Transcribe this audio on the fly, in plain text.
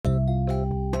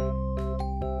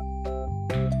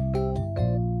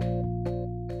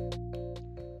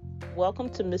welcome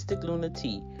to Mystic Luna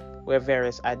Tea, where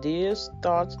various ideas,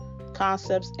 thoughts,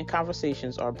 concepts, and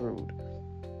conversations are brewed.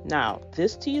 Now,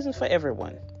 this tea isn't for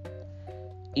everyone.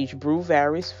 Each brew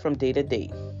varies from day to day.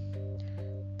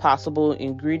 Possible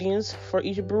ingredients for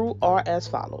each brew are as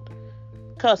followed.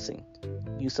 Cussing,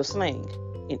 use of slang,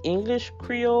 in English,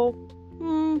 Creole,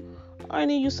 or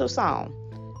any use of sound.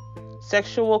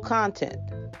 Sexual content.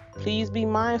 Please be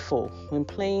mindful when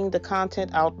playing the content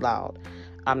out loud.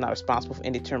 I'm not responsible for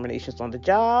any terminations on the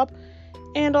job,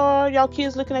 and are y'all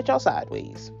kids looking at y'all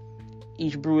sideways.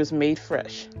 Each brew is made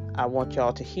fresh. I want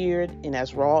y'all to hear it in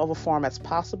as raw of a form as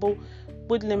possible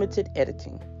with limited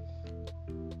editing.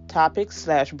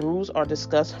 Topics/brews are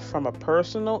discussed from a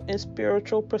personal and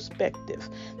spiritual perspective.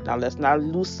 Now let's not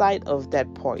lose sight of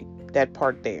that point. That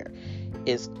part there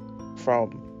is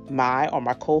from my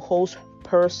co-host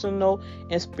personal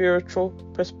and spiritual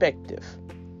perspective.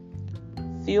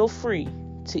 Feel free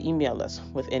to email us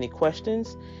with any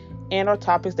questions and or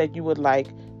topics that you would like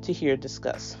to hear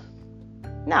discussed.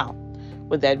 Now,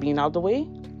 with that being out of the way,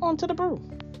 on to the brew.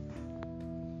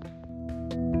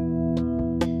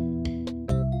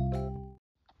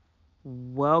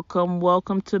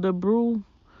 Welcome to the brew.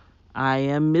 I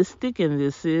am Mystic, and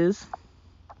this is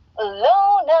Luna.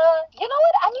 You know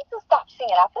what? I need to stop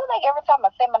singing. I feel like every time I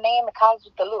say my name, it comes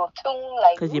with a little tune,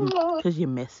 like Cause you're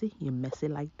messy. You're messy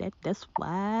like that. That's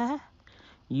why.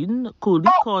 You know,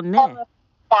 Coolie Cornet. Not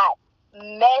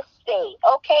messy.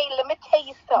 Okay, let me tell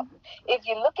you something. If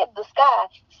you look at the sky,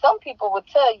 some people will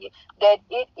tell you that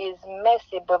it is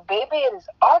messy, but baby, it is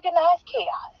organized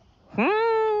chaos.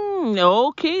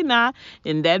 Okay, now,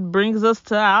 and that brings us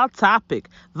to our topic: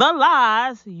 the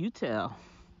lies you tell.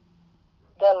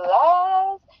 The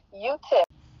lies you tell.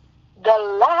 The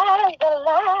lies.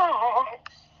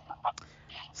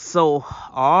 So,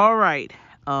 all right.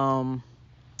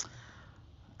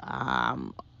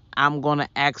 I'm gonna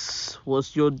ask,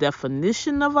 what's your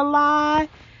definition of a lie?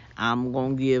 I'm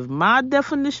gonna give my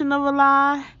definition of a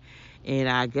lie, and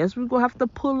I guess we're gonna have to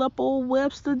pull up old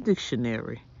Webster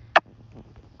dictionary.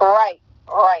 Right.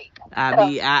 I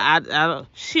mean, I don't,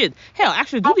 shit. Hell,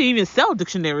 actually, do they even sell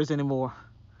dictionaries anymore?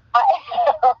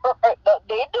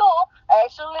 They do.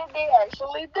 They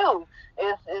actually do.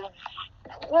 And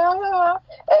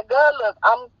girl, look,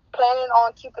 I'm planning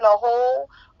on keeping a hold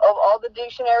of all the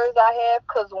dictionaries I have,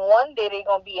 because one day they're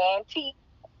going to be antique,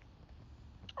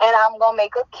 and I'm going to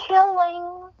make a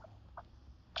killing.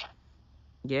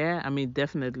 Yeah, I mean,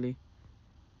 definitely.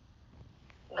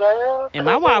 Girl. And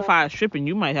my Wi-Fi is tripping.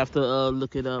 You might have to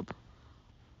look it up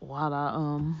while I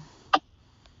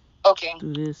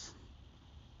do this.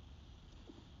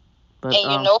 But,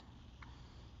 and you know,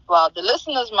 well, the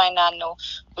listeners might not know,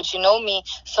 but you know me,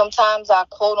 sometimes I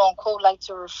quote unquote like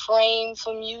to refrain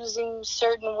from using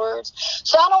certain words.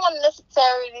 So I don't want to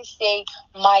necessarily say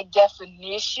my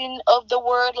definition of the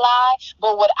word lie,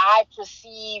 but what I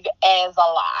perceive as a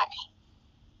lie.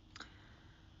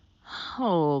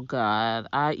 Oh God,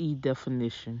 i.e.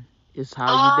 definition is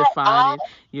how you define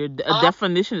it. A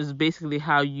definition is basically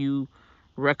how you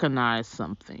recognize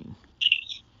something.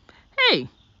 Hey,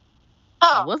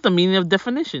 what's the meaning of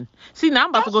definition? See, now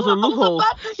I'm about to go through a loophole.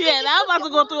 Yeah, now I'm about to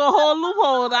go through a whole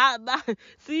loophole.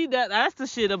 See, that's the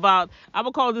shit about, I'm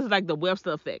gonna call this like the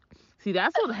Webster effect. See,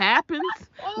 that's what happens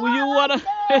when you wanna.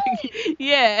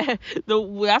 Yeah,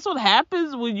 that's what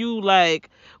happens when you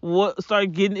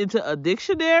start getting into a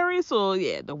dictionary. So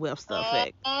yeah, the Webster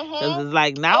effect, because it's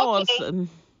like now all of a sudden.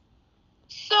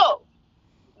 So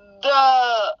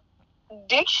the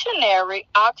dictionary,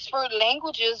 Oxford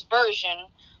Languages version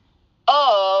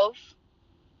of.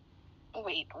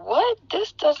 Wait, what?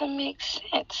 This doesn't make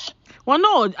sense. Well,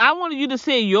 no, I wanted you to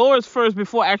say yours first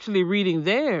before actually reading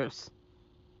theirs.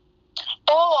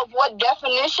 Oh, of what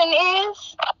definition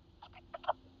is?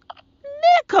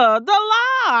 Nika, the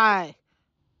lie.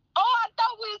 Oh, I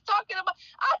thought we was talking about.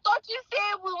 I thought you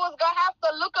said we was gonna have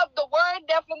to look up the word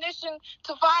definition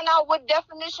to find out what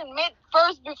definition meant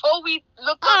first before we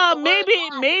look up the maybe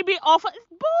word lie. maybe off. It's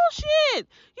bullshit.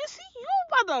 You see, you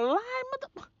about to lie,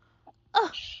 mother.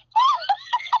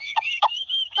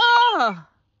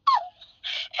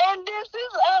 And this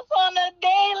is us on a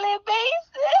daily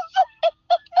basis.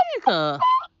 Nika,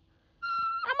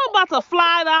 I'm about to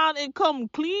fly down and come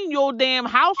clean your damn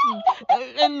house.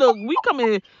 And look, we come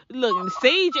in. Look, and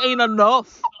sage ain't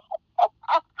enough.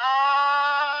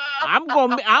 I'm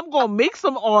gonna make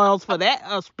some oils for that.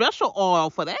 A special oil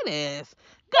for that ass.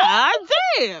 God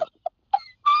damn.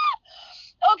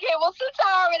 Okay, well, since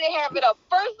I already have it up,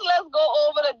 first let's go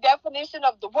over the definition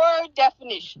of the word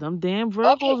definition. Them damn Okay.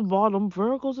 Virgos, boy. Them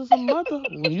Virgos is a mother.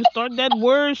 When you start that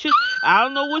word shit, I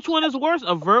don't know which one is worse,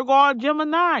 a Virgo or a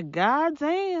Gemini. God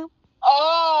damn.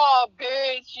 Oh,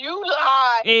 bitch, you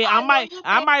lie. Hey, I know you didn't.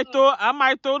 I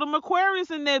might throw them Aquarius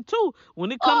in there too.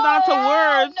 When it come down Oh, to hell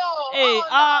words, no. hey,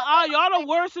 Oh, no. y'all the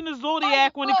worst in the Now you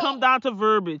zodiac when it come playing. down to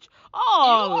verbiage. You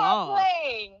Oh are Lord.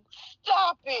 playing.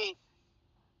 Stop it.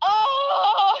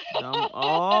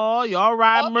 Oh. Y'all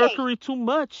ride Okay. Mercury too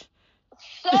much.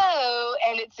 So,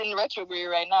 and it's in retrograde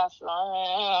right now,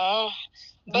 so.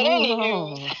 But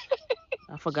anywho,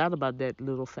 Oh, I forgot about that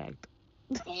little fact.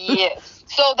 yes.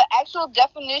 So the actual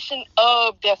definition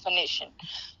of definition.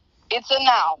 It's a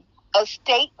noun. A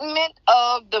statement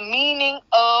of the meaning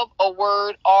of a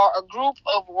word or a group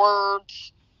of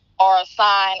words or a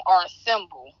sign or a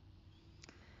symbol.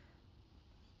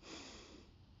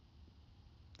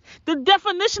 The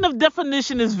definition of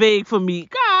definition is vague for me.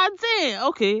 God damn.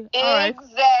 Okay. All right.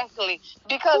 Exactly.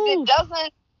 Because it Ooh.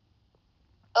 doesn't,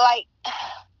 like,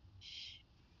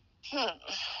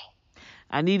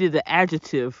 I needed the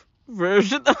adjective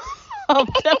version of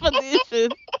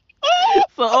definition.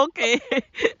 So okay.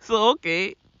 So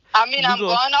okay. I mean, We I'm go.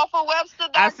 going off of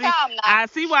Webster.com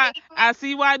now. I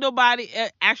see why nobody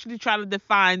actually try to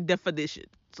define definition.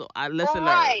 So I lesson learned.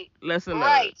 Right. Lesson learned.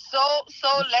 Right. So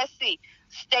let's see.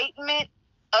 Statement,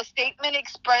 a statement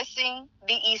expressing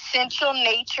the essential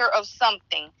nature of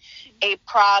something, a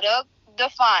product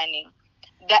defining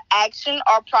the action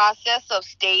or process of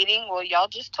stating. Well, y'all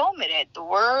just told me that the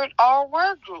word or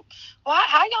word group. Why?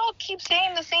 How y'all keep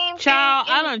saying the same Child,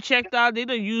 thing? I done checked out. They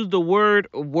done used the word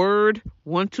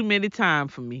one too many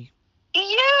times for me.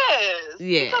 Yes.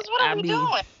 Yeah, Because what I are we mean,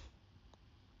 doing?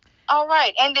 All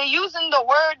right, and they're using the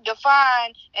word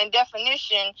define and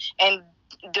definition and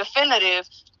definitive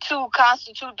to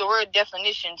constitute the word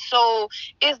definition. So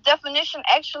is definition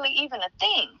actually even a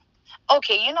thing?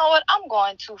 Okay, you know what? I'm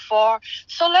going too far.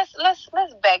 So let's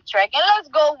backtrack and let's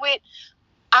go with.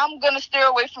 I'm gonna steer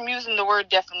away from using the word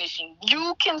definition.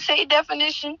 You can say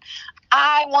definition.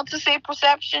 I want to say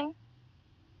perception.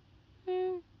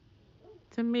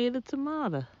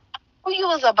 tomato. Who you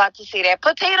was about to say that?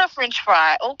 Potato French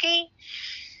fry. Okay.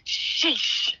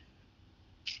 Sheesh.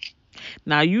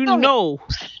 Now you know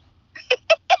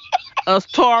us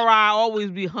Tauri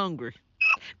always be hungry.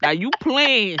 Now you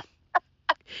playing.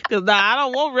 Cause now I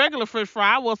don't want regular French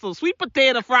fry. I want some sweet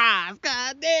potato fries.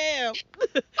 God damn.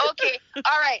 Okay.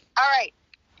 All right. All right.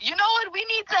 You know what we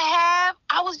need to have?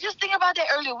 I was just thinking about that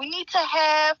earlier. We need to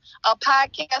have a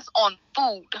podcast on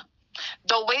food.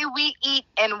 The way we eat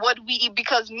and what we eat.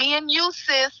 Because me and you,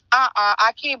 sis,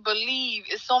 I can't believe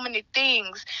it's so many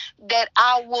things that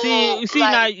I will See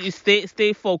now like. you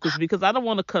stay focused because I don't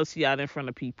want to cuss you out in front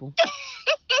of people.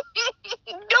 Do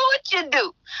what you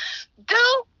do.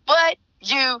 Do what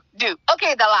you do.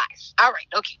 Okay, the lies. All right,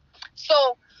 okay.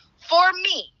 So for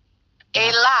me, a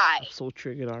lie I'm so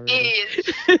triggered already. is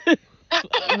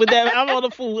With that, I'm on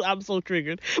the food. I'm so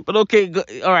triggered. But okay,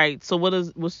 all right. So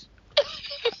what's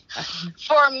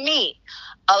for me,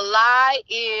 a lie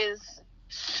is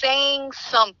saying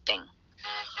something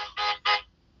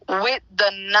with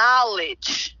the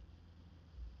knowledge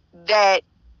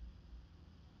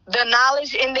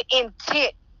and the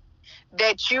intent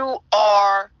that you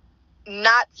are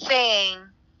not saying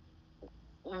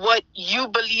what you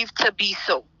believe to be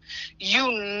so.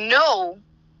 You know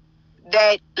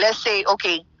that, let's say,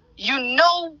 okay, you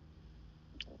know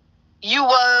you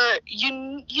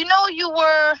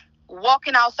were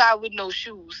walking outside with no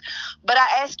shoes, but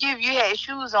I asked you if you had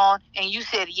shoes on and you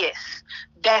said yes.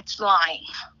 That's lying.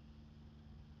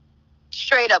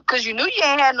 Straight up, because you knew you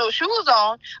ain't had no shoes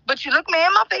on, but you looked me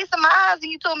in my face and my eyes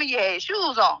and you told me you had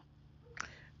shoes on.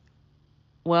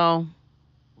 well,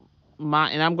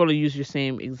 and I'm going to use your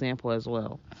same example as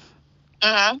well.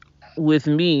 Mm-hmm. With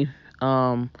me,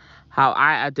 how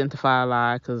I identify a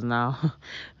lie, because now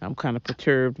I'm kind of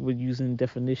perturbed with using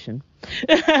definition.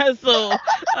 So,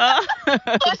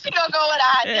 Plus, you gonna go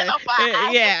with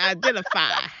identify. yeah, identify.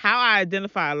 How I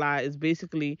identify a lie is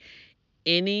basically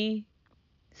any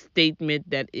statement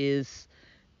that is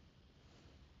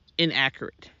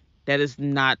inaccurate, that is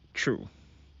not true.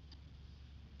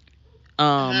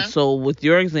 Mm-hmm. So with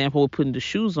your example, with putting the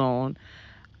shoes on,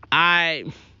 I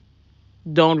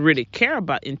don't really care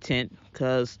about intent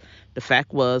because the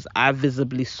fact was I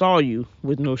visibly saw you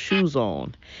with no shoes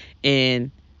on,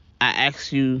 and I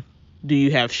asked you, "Do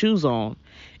you have shoes on?"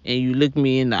 And you look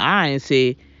me in the eye and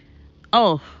say,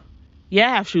 "Oh,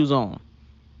 yeah, I have shoes on."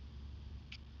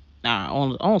 Now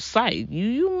on sight,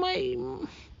 you might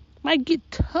might get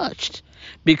touched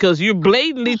because you're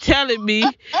blatantly telling me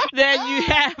that you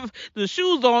have the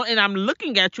shoes on, and I'm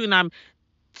looking at you and I'm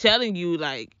telling you,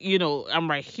 like, I'm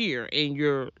right here, and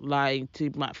you're lying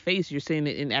to my face. You're saying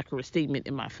an inaccurate statement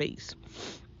in my face.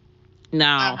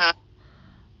 Now,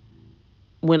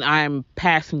 when I'm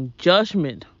passing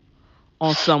judgment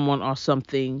on someone or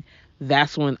something,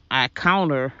 that's when I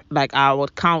counter, like I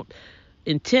would count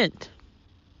intent.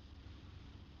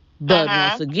 But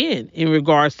once again, in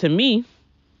regards to me,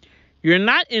 you're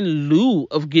not in lieu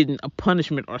of getting a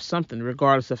punishment or something,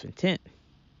 regardless of intent.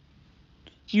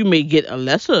 You may get a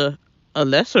lesser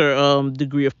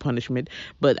degree of punishment,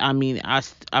 but I mean,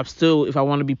 I'm still, if I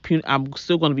want to be I'm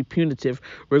still going to be punitive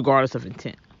regardless of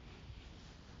intent.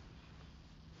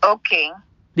 Okay.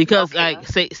 Because like,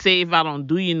 say if I don't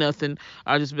do you nothing,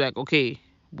 I'll just be like, okay,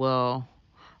 well,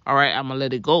 all right, I'm gonna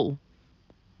let it go.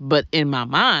 But in my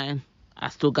mind, I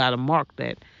still got to mark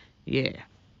that, yeah,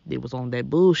 they was on that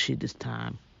bullshit this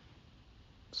time.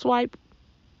 Swipe.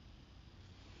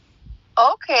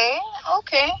 Okay.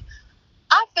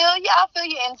 I feel you.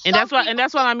 And that's what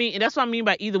I mean. And that's what I mean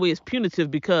by either way it's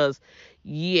punitive, because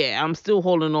yeah, I'm still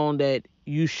holding on that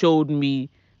you showed me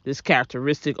this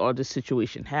characteristic or this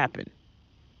situation happen.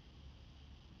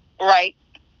 Right.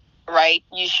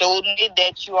 You showed me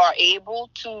that you are able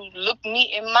to look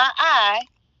me in my eye.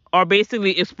 Or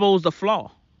basically expose the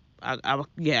flaw. I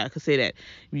could say that.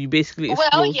 You basically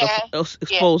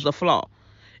expose the flaw.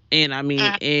 And I mean,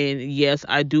 and yes,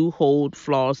 I do hold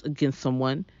flaws against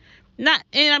someone.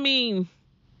 I mean,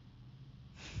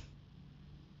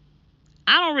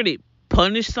 I don't really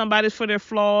punish somebody for their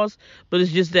flaws, but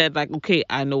it's just that, like, okay,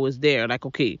 I know it's there. Like,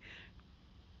 okay,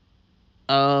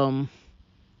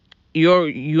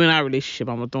 you and I relationship,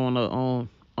 I'm gonna throw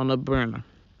on a burner.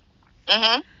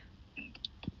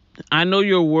 I know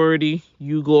you're wordy.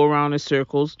 You go around in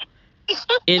circles.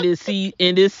 In this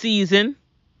season,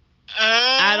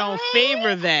 I don't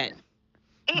favor that.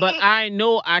 But I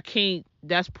know I can't.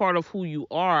 That's part of who you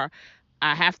are.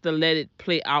 I have to let it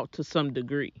play out to some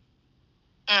degree.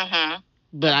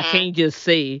 But I can't just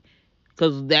say,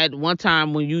 because that one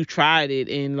time when you tried it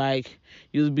and like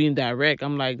you was being direct,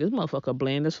 I'm like, this motherfucker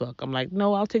bland as fuck. I'm like,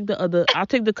 no, I'll take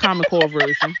the Common Core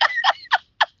version.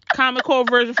 Common Core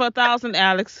version for 1,000,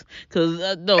 Alex.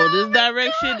 Because no, this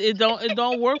direct shit, it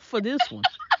don't work for this one.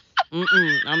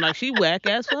 I'm like, she whack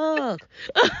as fuck.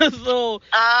 So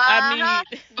I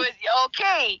mean, but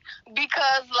okay,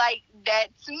 because like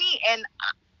that's me,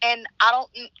 and I don't.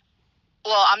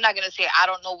 Well, I'm not gonna say I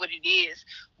don't know what it is,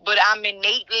 but I'm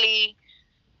innately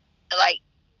like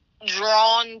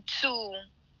drawn to.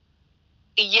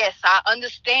 Yes, I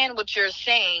understand what you're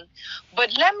saying,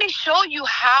 but let me show you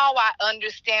how I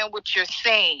understand what you're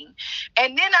saying,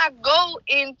 and then I go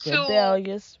into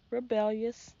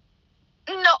rebellious.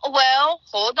 No, well,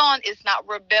 hold on. It's not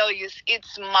rebellious.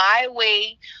 It's my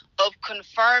way of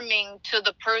confirming to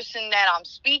the person that I'm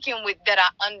speaking with that I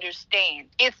understand.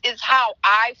 It's how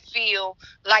I feel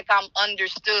like I'm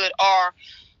understood, or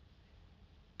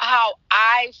how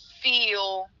I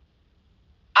feel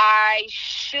I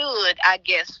should, I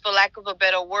guess, for lack of a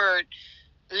better word,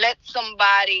 let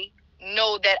somebody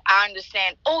know that I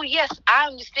understand. Oh, yes, I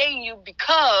understand you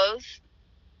because,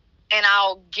 and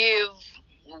I'll give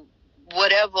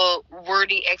whatever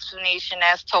wordy explanation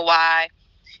as to why.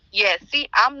 Yeah, see,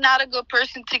 I'm not a good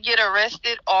person to get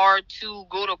arrested or to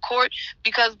go to court,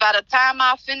 because by the time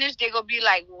I finish, they're going to be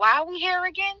like, why are we here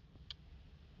again?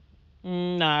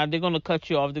 Nah, they're going to cut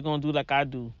you off. They're going to do like I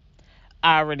do.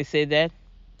 I already said that.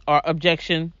 Or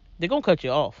objection. They're going to cut you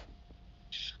off.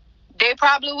 They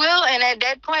probably will, and at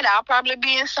that point, I'll probably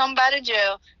be in somebody's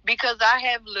jail, because I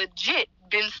have legit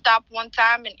been stopped one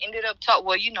time and ended up talking.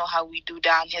 Well, you know how we do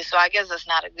down here, so I guess that's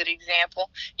not a good example.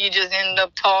 You just end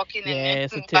up talking. Yeah, and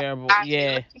it's a terrible.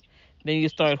 Yeah. Then you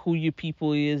start who your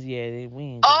people is. Yeah, they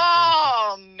win.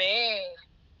 Oh, man.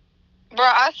 Bro,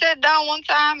 I sat down one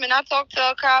time and I talked to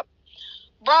a cop.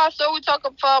 Bro, so we talked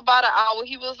for about an hour.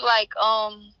 He was like,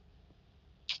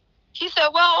 he said,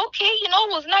 well, okay, it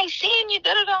was nice seeing you.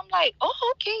 Da-da-da. I'm like,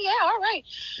 oh, okay, yeah, all right.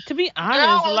 To be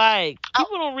honest,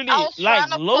 people don't really, like,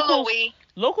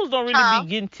 locals don't really be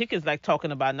getting tickets, like,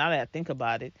 talking about, now that I think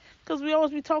about it, because we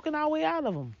always be talking our way out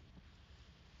of them.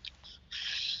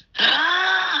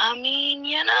 I mean,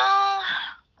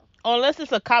 unless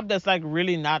it's a cop that's, like,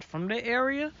 really not from the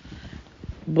area.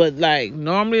 But, like,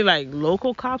 normally, like,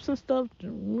 local cops and stuff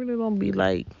really don't be,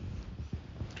 like,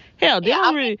 hell, they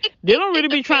don't really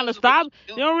be trying to stop.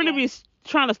 They don't really be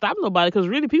trying to stop nobody, because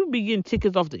really people be getting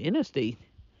tickets off the interstate.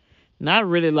 Not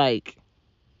really, like,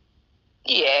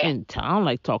 in town,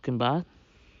 like, talking about.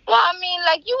 Well, I mean,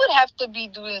 like, you would have to be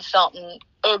doing something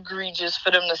egregious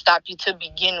for them to stop you to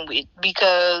begin with,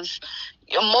 because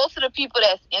most of the people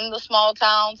that's in the small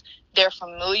towns, they're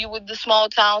familiar with the small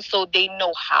towns, so they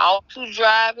know how to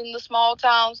drive in the small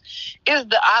towns. It's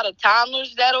the out of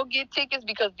towners that'll get tickets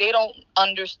because they don't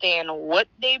understand what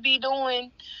they be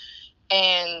doing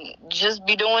and just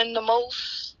be doing the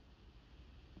most.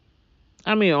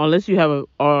 I mean, unless you have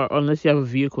a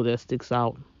vehicle that sticks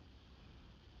out.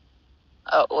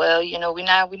 Well, we're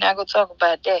not gonna talk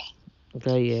about that.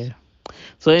 Okay, yeah.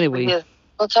 So We anyway, just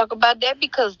gonna talk about that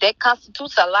because that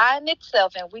constitutes a lie in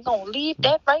itself, and we're gonna leave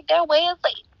that right there where it's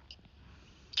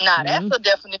at. Now that's mm, the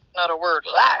definition of the word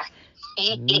lie.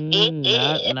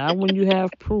 not when you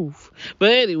have proof.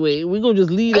 But anyway, we're gonna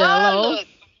just leave that God, alone. look,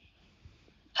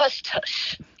 hush,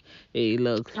 hush. Hey,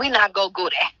 look. We not gonna go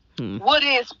there. Hmm. What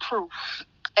is proof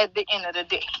at the end of the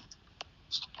day?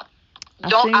 I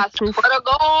Swear proof. to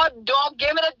God, don't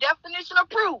give me the definition of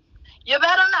proof. You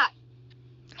better not.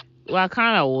 Well, I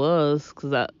kind of was,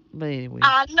 cause I. But anyway.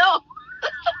 I know.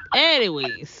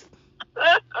 Anyways,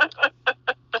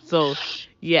 so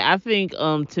yeah, I think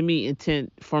to me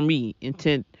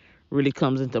intent really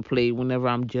comes into play whenever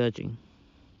I'm judging,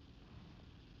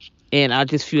 and I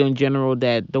just feel in general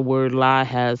that the word lie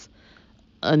has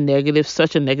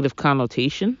such a negative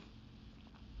connotation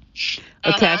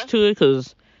attached Mm-hmm. to it.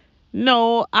 Cause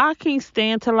no, I can't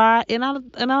stand to lie, and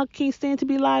I can't stand to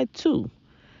be lied to.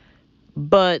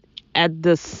 But at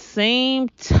the same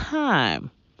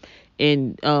time,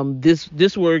 and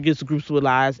this word gets grouped with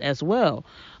lies as well.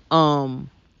 Um,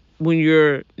 when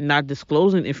you're not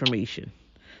disclosing information,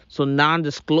 so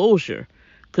non-disclosure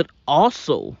could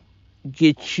also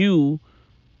get you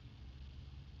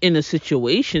in a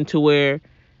situation to where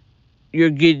you're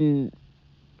getting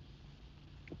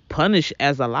punished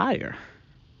as a liar.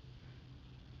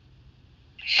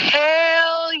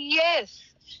 Hell yes.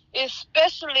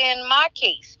 Especially in my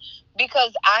case.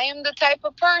 Because I am the type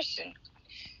of person.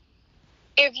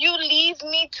 If you leave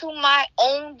me to my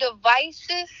own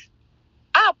devices,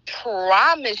 I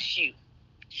promise you,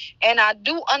 and I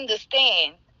do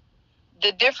understand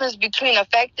the difference between a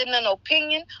fact and an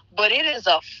opinion, but it is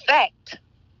a fact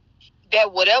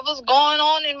that whatever's going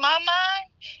on in my mind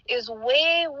is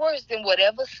way worse than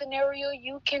whatever scenario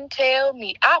you can tell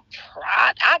me.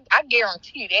 I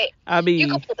guarantee that. I You mean,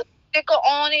 can put a sticker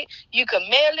on it, you can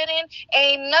mail it in.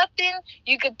 Ain't nothing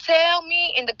you could tell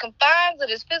me in the confines of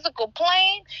this physical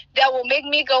plane that will make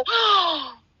me go,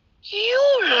 oh,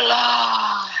 you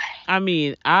lie.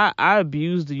 I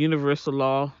abuse the universal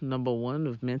law number one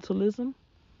of mentalism.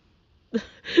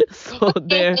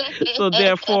 So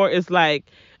therefore, it's like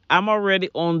I'm already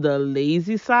on the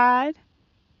lazy side.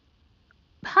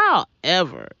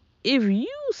 However, if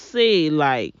you say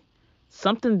like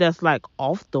something that's like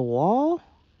off the wall,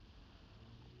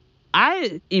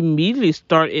 I immediately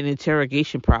start an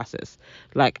interrogation process.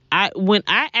 Like when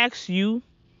I ask you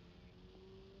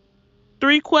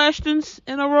 3 questions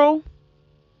in a row,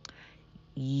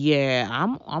 yeah,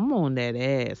 I'm on that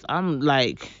ass. I'm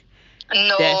like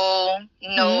that. No,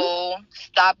 Hmm? no,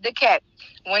 stop the cap.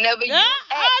 Whenever Yeah, you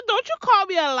ask, don't you call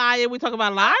me a liar? We talk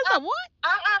about lies uh-uh, or what?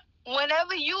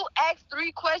 whenever you ask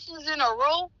 3 questions in a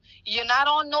row, you're not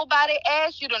on nobody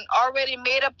ass. You done already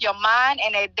made up your mind,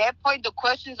 and at that point, the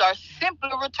questions are simply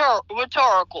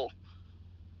rhetorical.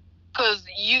 Cause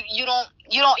you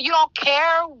don't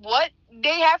care what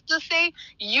they have to say.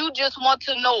 You just want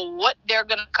to know what they're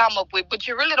gonna come up with, but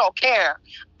you really don't care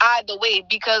either way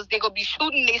because they're gonna be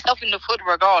shooting themselves in the foot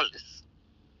regardless.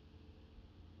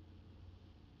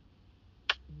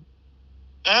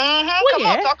 Well, Come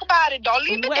on, yeah. talk about it. Don't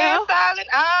leave it there Well, silent.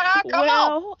 Come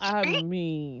on, well. I speak.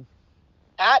 mean,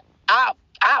 I, I,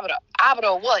 I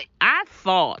what? I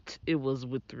thought it was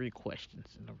with 3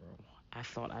 questions in a row. I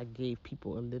thought I gave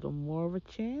people a little more of a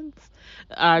chance.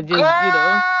 I just,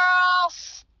 Girl,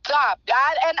 stop.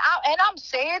 I'm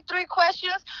saying 3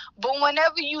 questions, but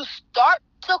whenever you start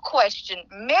to question,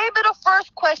 maybe the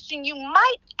first question you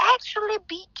might actually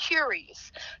be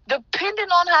curious, depending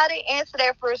on how they answer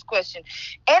that first question.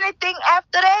 Anything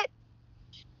after that,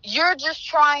 you're just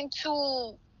trying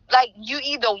to, like, you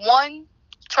either one,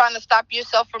 trying to stop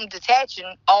yourself from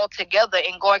detaching altogether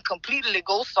and going completely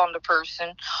ghost on the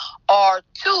person, or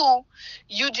two,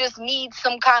 you just need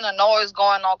some kind of noise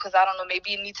going on because I don't know,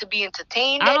 maybe you need to be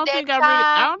entertained I at don't that think I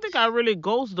time. don't think I really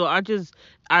ghost though.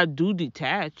 I do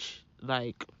detach.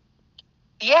 Like,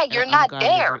 Yeah, you're not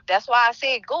there. unguidedly. That's why I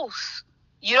say ghost.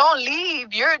 You don't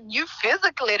leave. You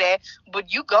physically there,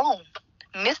 but you gone.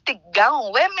 Mystic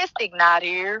gone. Where Mystic not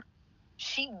here?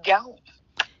 She gone.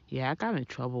 Yeah, I got in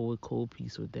trouble with Cold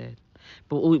Piece with that.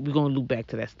 But we're gonna loop back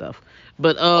to that stuff.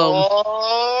 But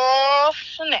Oh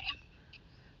snap!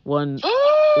 One,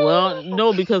 well,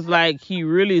 no, because like he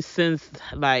really sensed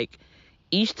like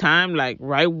each time, like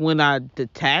right when I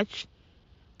detached,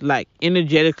 like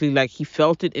energetically, like he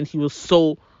felt it and he was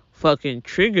so fucking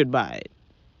triggered by it.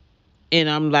 And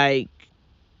I'm like,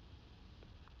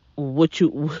 what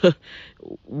you,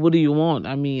 what do you want?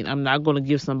 I mean, I'm not gonna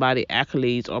give somebody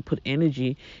accolades or put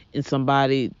energy in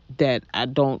somebody that I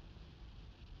don't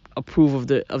approve of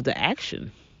the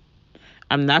action.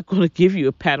 I'm not gonna give you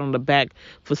a pat on the back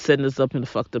for setting us up in a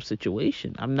fucked up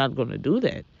situation. I'm not gonna do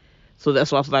that. So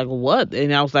that's why I was like, what?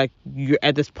 And I was like, you're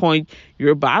at this point,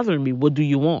 you're bothering me. What do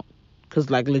you want? Because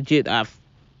like legit, I'm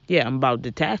about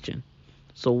detaching.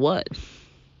 So what?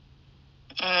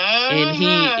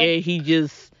 And he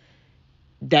just,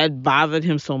 that bothered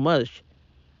him so much.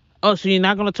 Oh, so you're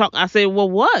not gonna talk? I said, well,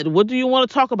 what? What do you want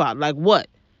to talk about? Like what?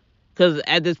 Because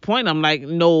at this point, I'm like,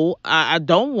 no, I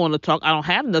don't want to talk. I don't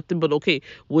have nothing. But okay,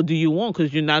 what do you want?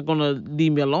 Because you're not gonna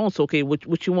leave me alone. So okay,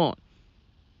 what you want?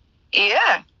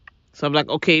 Yeah. So I'm like,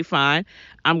 okay, fine.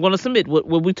 I'm gonna submit. What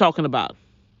we talking about?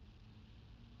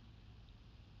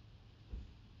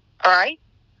 All right.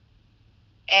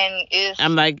 And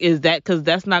I'm like, is that because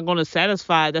that's not gonna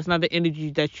satisfy? That's not the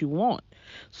energy that you want.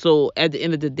 So at the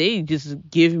end of the day, just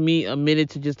give me a minute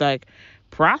to just like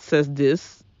process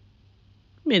this.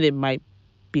 Minute might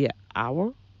be an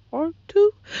hour or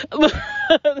two.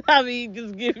 I mean,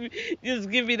 just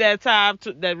give me that time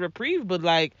to that reprieve. But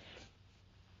like,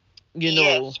 you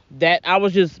know, yes. that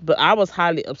but I was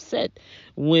highly upset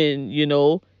when,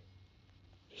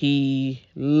 he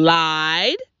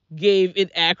lied, gave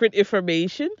inaccurate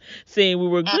information, saying we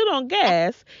were good on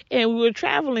gas and we were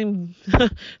traveling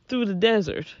through the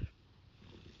desert.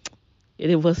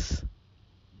 And it was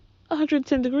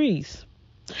 110 degrees.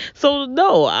 So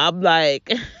no, I'm like,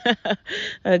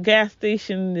 a gas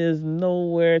station is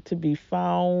nowhere to be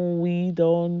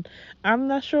found. I'm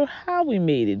not sure how we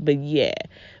made it, but yeah.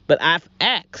 But I've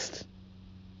asked.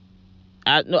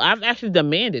 No, I've actually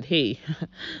demanded, hey,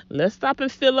 let's stop and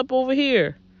fill up over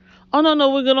here. Oh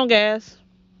no, we're good on gas.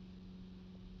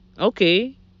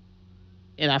 Okay.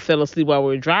 And I fell asleep while we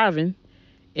were driving.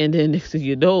 And then next thing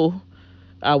you know,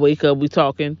 I wake up, we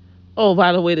talking. Oh,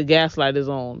 by the way, the gas light is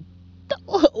on.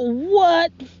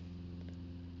 What?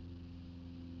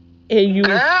 And you,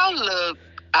 girl, look,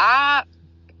 I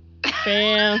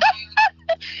fam.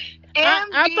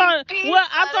 I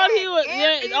thought he was,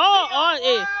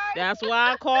 yeah. That's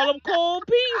why I call him cold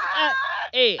piece.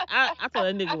 I thought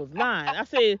that nigga was lying. I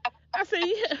said,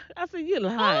 you're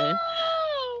lying.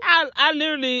 I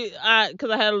literally, cause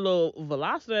I had a little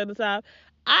velocity at the time.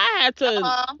 I had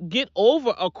to get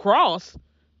over across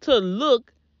to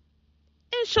look,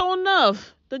 and sure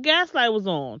enough, the gas light was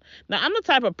on. Now I'm the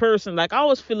type of person, like I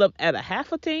always fill up at a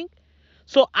half a tank,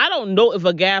 so I don't know if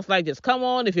a gas light just come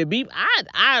on, if it beep. I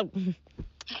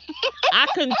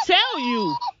can tell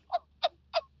you.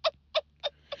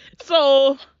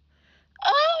 So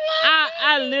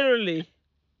I literally,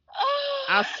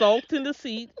 I sulked in the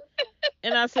seat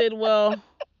and I said, well,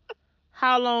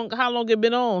 how long it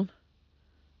been on?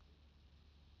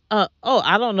 Oh,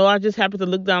 I don't know. I just happened to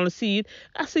look down and see it.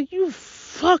 I said, you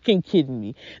fucking kidding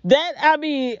me? I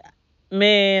mean,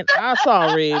 man, I'm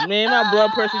sorry. Man, my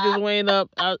blood pressure just went up.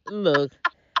 Look,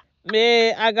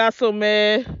 man, I got so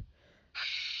mad.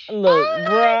 Look,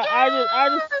 bruh,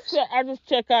 I just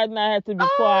check out and I had to be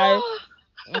quiet.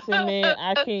 I said, man,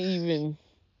 I can't even.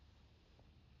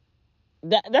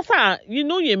 That's how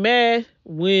you're mad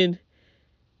when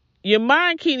your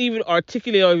mind can't even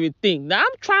articulate or even think. Now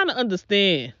I'm trying to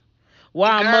understand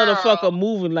why a motherfucker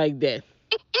moving like that,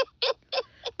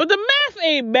 but the math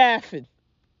ain't mathing.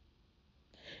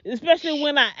 Especially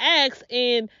when I ask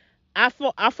and I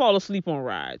fall asleep on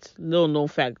rides. Little known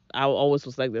fact, I always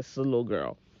was like this as a little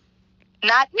girl.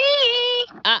 Not me.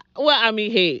 I mean,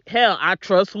 hey, hell, I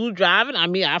trust who's driving. I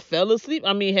mean, I fell asleep.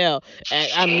 I mean, hell,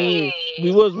 I mean,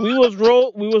 we was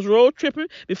road tripping.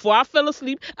 Before I fell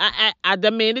asleep, I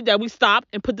demanded that we stop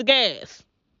and put the gas.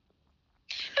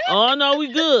 Oh no,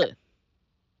 we good.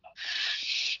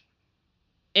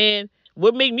 And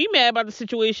what made me mad about the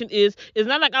situation is it's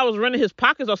not like I was running his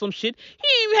pockets or some shit. He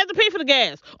didn't even have to pay for the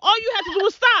gas. All you had to do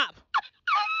was stop.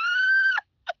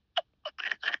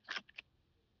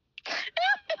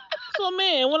 So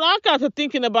man, when I got to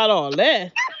thinking about all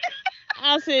that,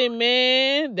 I said,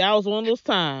 man, that was one of those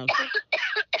times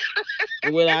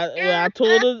when I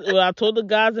told the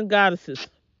gods and goddesses,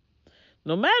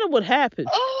 no matter what happens,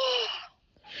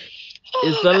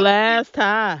 it's the last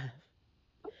time.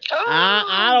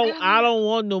 I don't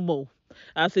want no more.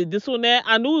 I said this one that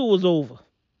I knew it was over.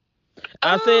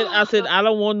 I said, I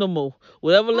don't want no more.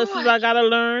 Whatever lessons I gotta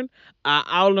learn,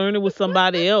 I'll learn it with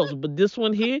somebody else. But this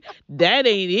one here, that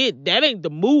ain't it. That ain't the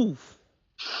move.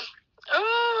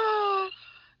 Oh,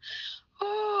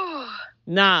 oh,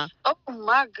 Nah, oh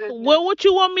my goodness. well, what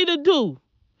you want me to do?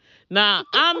 Nah,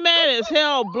 I'm mad as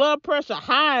hell, blood pressure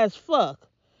high as fuck.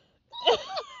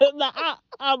 Nah,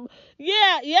 I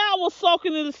was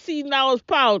soaking in the seat and I was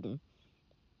pouting.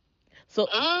 So,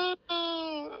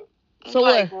 so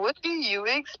like, what? what do you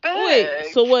expect?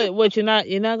 Wait, so what? You're not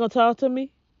gonna talk to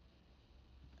me?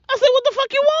 I said, what the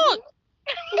fuck you want?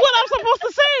 What I'm supposed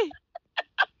to say?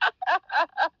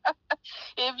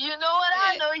 If you know what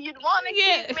I know, you'd want to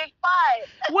Yeah. keep me quiet.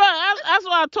 Well, that's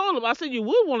what I told him. I said, you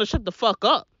would want to shut the fuck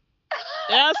up.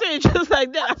 And I said just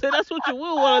like that. I said, that's what you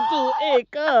would want to do. Hey,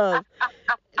 cuz.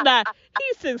 Nah,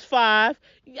 he's 6'5".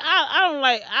 I don't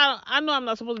like, I know I'm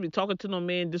not supposed to be talking to no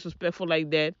man disrespectful like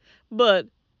that. But,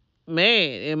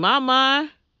 man, in my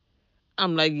mind,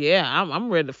 I'm like, yeah, I'm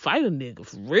ready to fight a nigga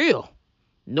for real.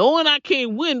 Knowing I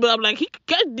can't win, but I'm like, he could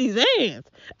catch these hands.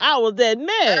 I was that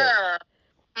mad.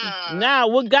 Now,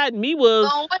 what got me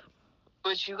was...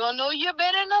 But you gonna know you're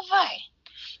better in a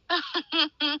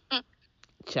fight.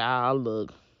 Child,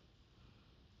 look.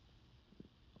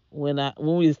 When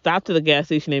we stopped at the gas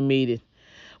station, they made it.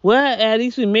 Well, at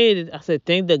least we made it. I said,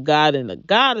 thank the God and the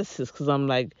goddesses, because I'm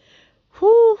like,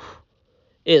 whew.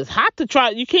 It's hot to try.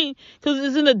 You can't, because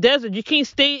it's in the desert. You can't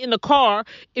stay in the car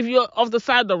if you're off the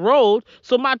side of the road.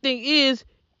 So my thing is,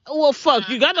 well, fuck,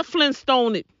 you got to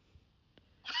Flintstone it.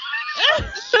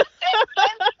 Shit.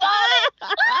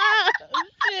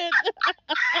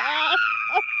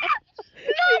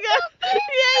 You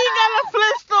got to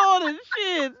Flintstone it.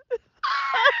 Shit.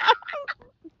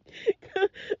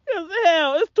 Because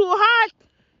hell, it's too hot.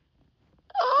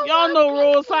 Oh, y'all know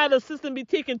roadside assistance be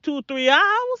taking 2-3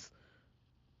 hours.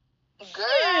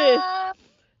 Girl.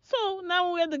 So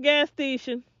now we're at the gas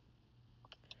station.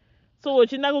 So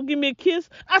what, you're not gonna give me a kiss?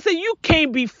 I said, you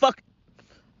can't be fucking...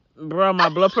 Bro, my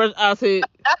blood pressure... I said,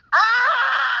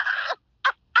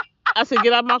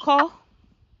 get out of my car.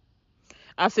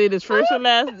 I said this first and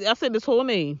last... I said this whole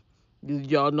name.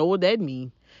 Y'all know what that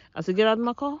means. I said, get out of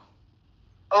my car.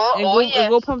 Yes. And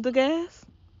go pump the gas.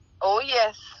 Oh,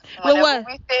 yes. Whenever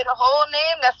we say the whole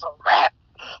name, that's a wrap.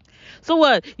 So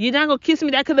what? You're not gonna kiss me?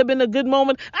 That could have been a good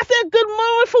moment. I said, good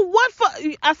moment for what?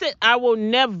 I said, I will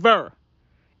never,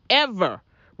 ever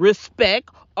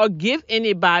respect or give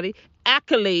anybody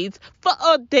accolades for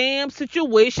a damn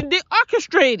situation they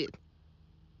orchestrated.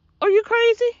 Are you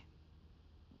crazy?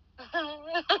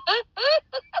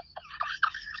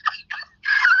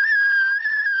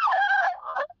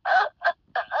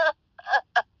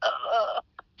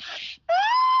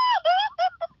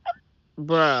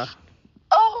 Bruh.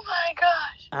 Oh my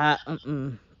gosh.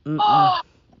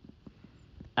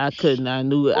 I couldn't. I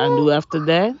knew after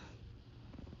that.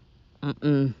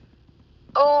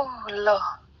 Oh Lord.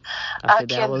 I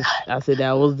said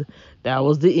that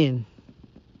was the end.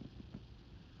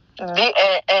 The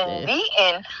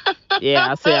end.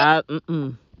 Yeah, I said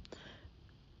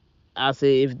I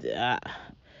said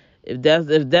if that's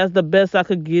the best I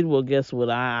could get, well, guess what?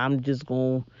 I'm just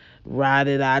gonna ride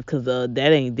it out, because that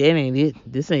ain't it.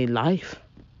 This ain't life.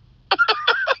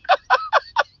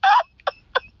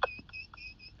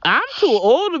 I'm too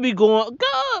old to be going.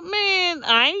 God, man,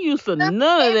 I ain't used to none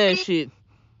of that shit.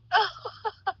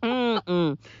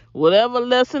 Whatever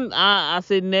lesson I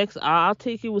said next, I'll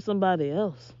take you with somebody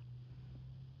else.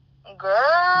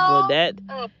 Girl. But that,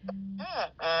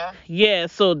 yeah.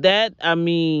 So that, I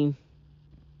mean,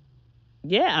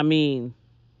 you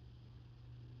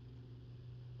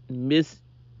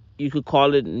could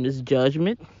call it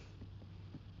misjudgment.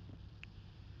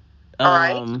 All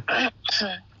right.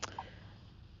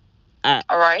 All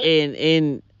right.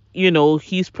 And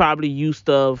he's probably used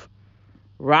of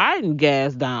riding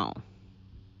gas down.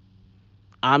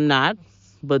 I'm not,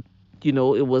 but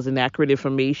it was inaccurate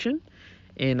information,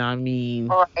 and I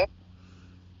mean, all right.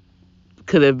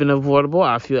 Could have been avoidable.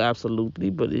 I feel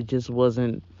absolutely, but it just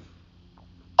wasn't.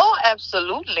 Oh,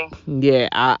 absolutely. Yeah,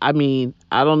 I mean,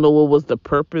 I don't know what was the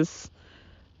purpose.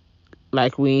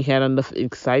 Like, we ain't had enough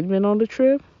excitement on the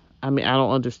trip. I mean, I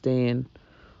don't understand.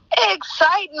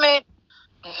 Excitement.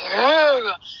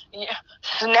 Yeah.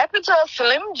 Snap it to a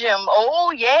Slim Jim.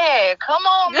 Oh, yeah. Come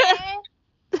on, man.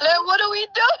 Like, what are we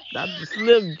doing? Not the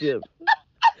Slim Jim.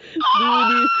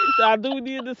 I do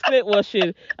need a disclaimer. Well,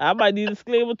 shit, I might need a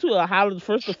disclaimer too. I hollered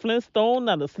first the Flintstone,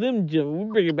 now the Slim Jim. We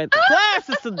bringing back the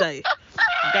classics today.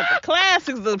 We got the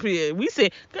classics up here. We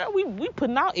said, girl, we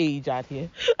putting our age out here.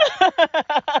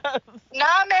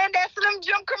 Nah, man, that Slim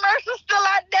Jim commercial still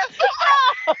out there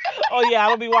somewhere. Oh yeah, I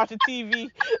don't be watching TV.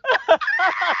 I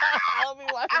don't be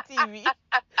watching TV.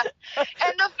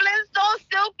 And the Flintstones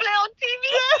still play on TV.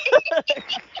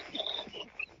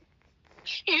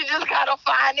 You just gotta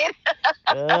find it.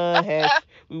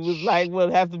 We was like,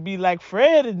 we'll have to be like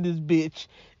Fred in this bitch.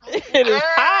 And it's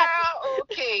hot.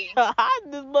 Okay. Hot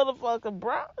in this motherfucker,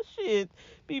 bro. Shit.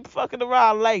 Be fucking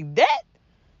around like that.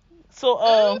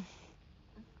 So,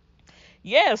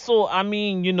 yeah, so I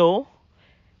mean, you know,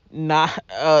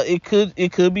 it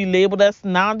could be labeled as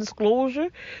non-disclosure,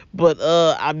 but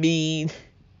I mean,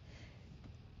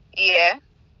 yeah,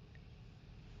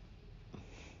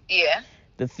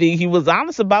 the thing he was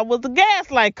honest about was the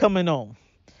gas light coming on,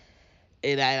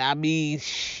 and I mean,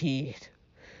 shit,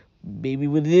 maybe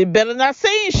we did better not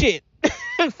saying shit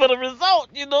for the result,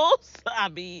 you know. I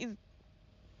mean,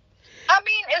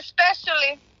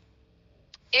 especially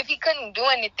if he couldn't do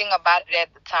anything about it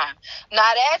at the time.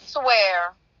 Now that's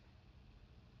where.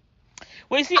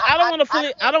 Well, you see, I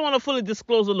don't want to fully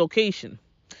disclose the location,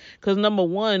 because number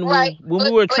one, right, when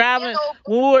we were traveling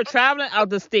out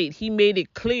the state, he made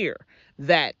it clear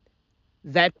that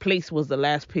that place was the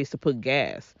last place to put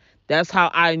gas. That's how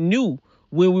I knew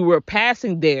when we were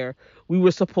passing there, we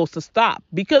were supposed to stop,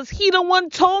 because he the one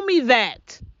told me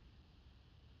that.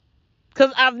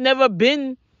 Because I've never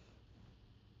been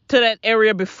to that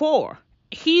area before.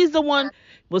 He's the one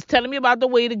was telling me about the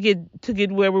way to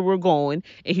get where we were going,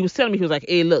 and he was telling me, he was like,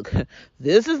 hey, look,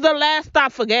 this is the last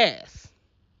stop for gas.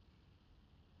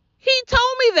 He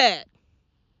told me that.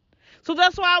 So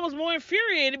that's why I was more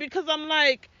infuriated, because I'm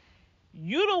like,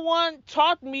 you the one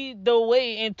taught me the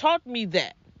way and taught me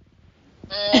that.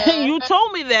 And you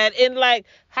told me that, and like,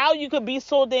 how you could be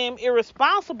so damn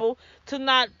irresponsible to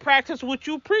not practice what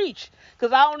you preach.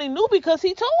 Because I only knew because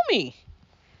he told me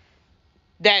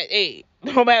that, hey,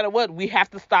 no matter what, we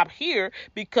have to stop here,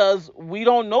 because we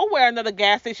don't know where another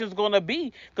gas station is going to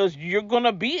be, because you're going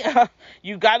to be,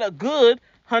 you got a good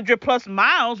 100+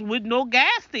 miles with no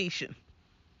gas station.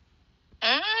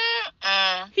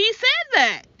 He said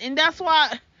that, and that's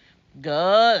why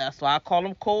I call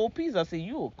him cold piece. I said,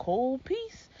 you a cold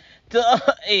piece?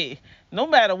 Hey, no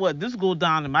matter what, this go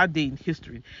down in my dating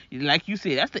history. Like you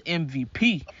said, that's the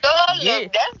MVP.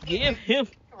 Give him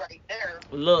right there.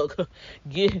 Look,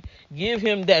 give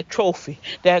him that trophy,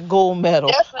 that gold medal.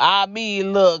 Definitely. I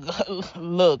mean,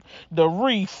 look, the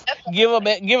wreath.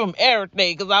 Definitely. Give him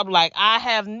everything, because I'm like, I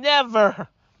have never.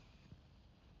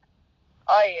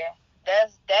 Oh yeah,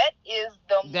 that is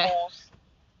the most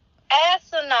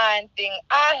asinine thing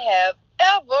I have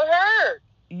ever heard.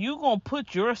 You gonna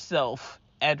put yourself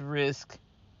at risk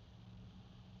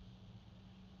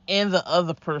and the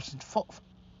other person.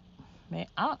 Man,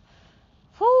 God,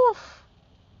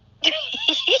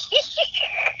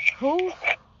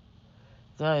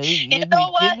 it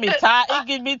get me tired. It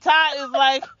get me tired. It's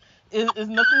like it's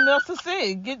nothing else to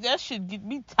say. That shit get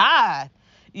me tired.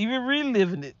 Even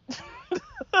reliving it.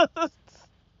 Girl,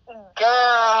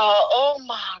 oh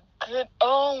my good,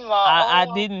 oh my. I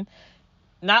didn't.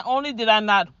 Not only did I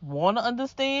not want to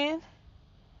understand,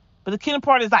 but the killing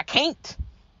part is I can't.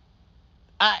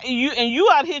 You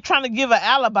out here trying to give an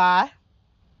alibi.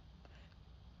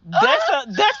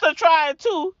 Dexter tried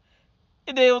too.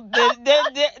 And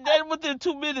then within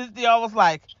 2 minutes, they all was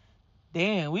like,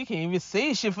 damn, we can't even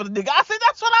say shit for the nigga. I said,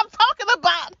 that's what I'm talking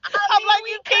about. I'm like,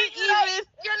 you can't even.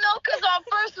 Because on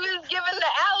first we was given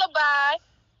the alibi.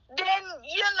 Then,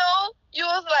 you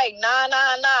was like, nah.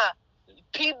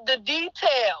 Peep the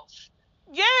details.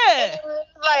 Yeah. And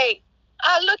like,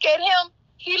 I look at him,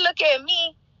 he look at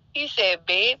me, he said,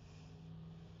 babe,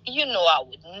 you know I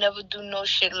would never do no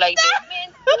shit like that.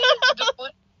 Man, please do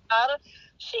it.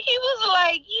 He was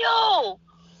like, yo,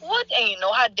 what? And you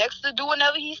know how Dexter do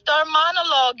whenever he start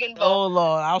monologuing, bro. Oh,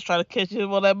 Lord, I was trying to catch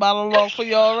him on that monologue for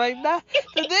y'all right now.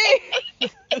 Today.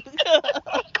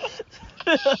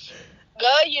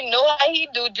 Girl, you know how he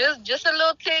do. Just a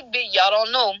little tidbit, y'all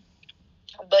don't know.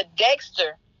 But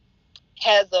Dexter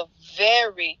has a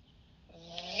very,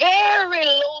 very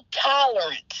low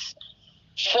tolerance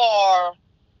for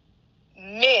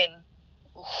men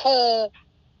who,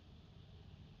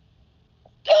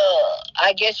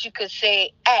 I guess you could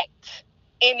say, act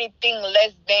anything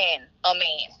less than a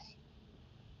man.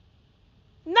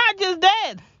 Not just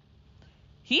that.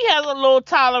 He has a low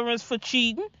tolerance for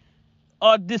cheating.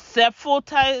 or deceptive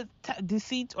type,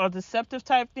 deceit or deceptive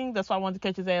type thing. That's why I wanted to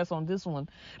catch his ass on this one,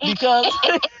 because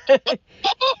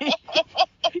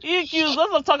he accused us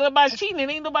of talking about cheating, and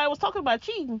ain't nobody was talking about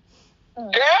cheating.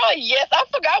 Girl, yes, I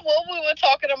forgot what we were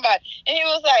talking about, and he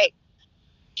was like,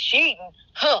 cheating,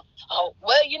 huh? Oh,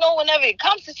 well, whenever it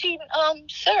comes to cheating,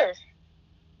 sir,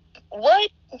 what?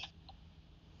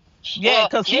 Yeah,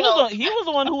 because he was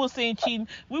the one who was saying cheating.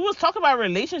 We was talking about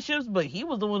relationships, but he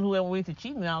was the one who went to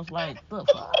cheating. And I was like, the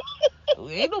fuck?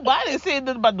 Ain't nobody saying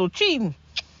nothing about no cheating.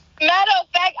 Matter of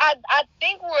fact, I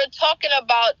think we're talking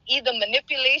about either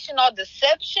manipulation or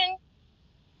deception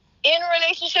in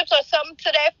relationships or something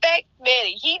to that effect. Man,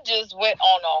 he just went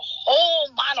on a whole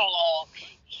monologue.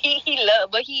 He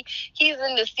loved, but he's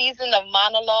in the season of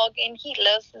monologue, and he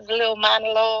loves his little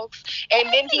monologues.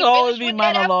 And then he always finished be with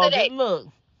that after that. Look.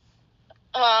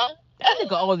 That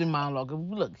nigga always be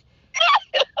monologuing. Look.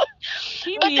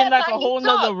 He be in like a whole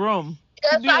nother room.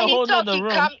 That's how he talk.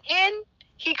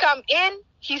 He come in,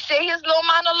 he say his little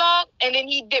monologue, and then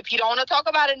he dip. He don't want to talk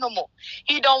about it no more.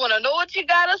 He don't want to know what you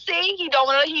gotta say. He don't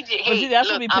want to. He just, hey, that's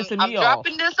look, what be pissing me off. I'm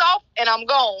dropping this off, and I'm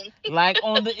gone. Like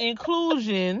on the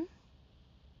inclusion.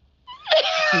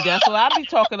 See, that's what I be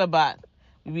talking about.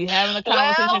 We be having a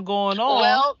conversation going on.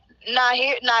 Well, now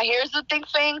here's the thing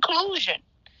for inclusion.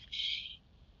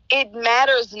 It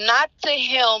matters not to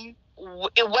him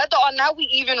whether or not we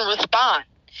even respond.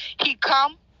 He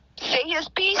come, say his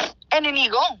piece, and then he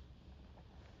gone.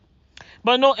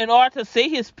 But no, in order to say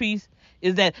his piece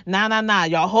is that nah,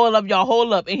 y'all hold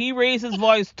up, and he raised his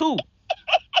voice too.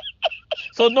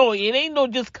 So no, it ain't no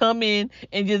just come in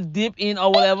and just dip in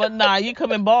or whatever. Nah, you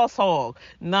come in boss hog.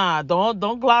 Nah,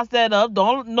 don't gloss that up.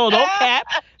 Don't cap.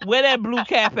 Where that blue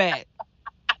cap at?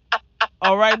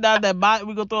 All right, now that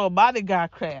we gonna throw a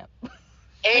bodyguard crap.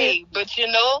 Hey, but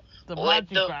the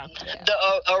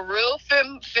a real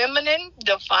feminine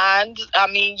defines. I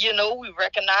mean, we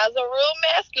recognize a real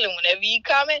masculine whenever he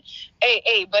coming.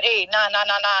 Hey,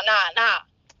 nah.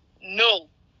 No,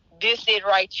 this it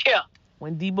right here.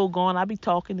 When Debo gone, I be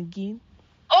talking again.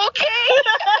 Okay.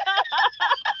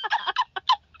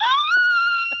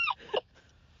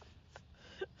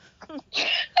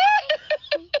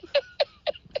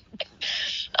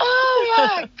 Oh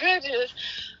my goodness.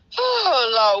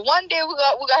 Oh Lord. One day we're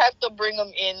gonna have to bring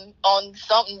him in on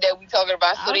something that we talking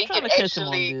about, so they can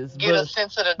actually get a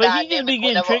sense of the dynamic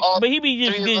whenever all three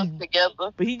of us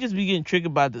together. But he just be getting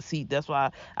triggered by deceit. That's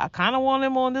why I kind of want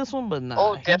him on this one, but nah.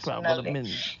 Oh,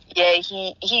 definitely. Yeah,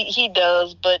 he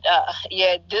does. But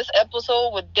this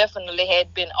episode would definitely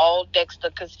had been all Dexter,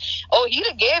 because he'd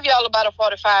have gave y'all about a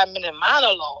 45-minute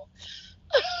monologue.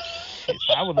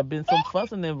 I would have been some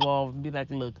fussing involved and be like,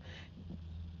 look,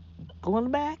 go in the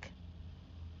back.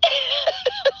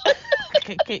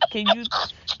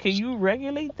 Can you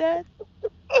regulate that?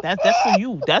 That's for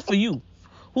you. That's for you.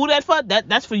 Who that for?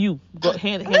 That's for you. Go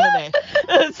handle that.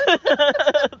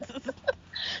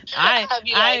 I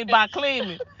ain't about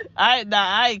claiming.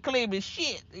 I ain't claiming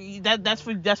shit. That's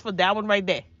for that one right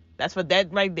there. That's for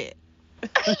that right there.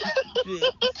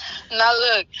 Now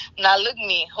look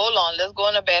me. Hold on. Let's go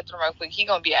in the bathroom real quick. He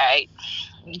gonna be alright.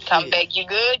 Come back. You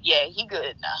good? Yeah, he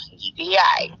good now. He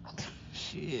alright.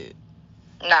 Shit.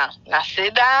 Now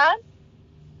sit down.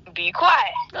 Be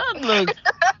quiet. Look,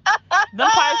 them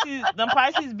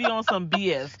Pisces be on some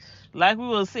BS. Like we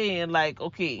were saying, like,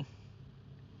 okay,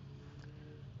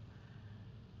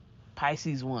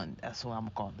 Pisces 1. That's what I'm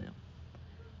gonna call them.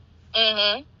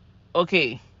 Mhm.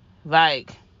 Okay,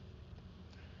 like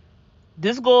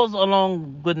this goes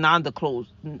along with non-disclosure,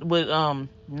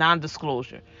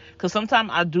 because sometimes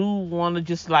I do want to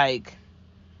just like,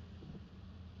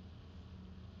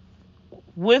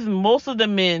 with most of the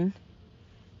men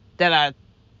that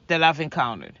I've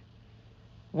encountered,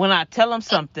 when I tell them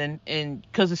something, and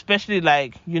because especially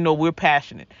like, we're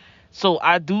passionate, so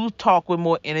I do talk with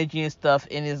more energy and stuff,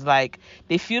 and it's like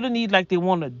they feel the need, like they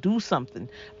want to do something,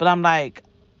 but I'm like,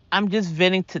 I'm just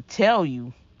venting to tell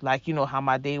you, like, how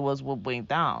my day was, what went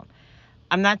down.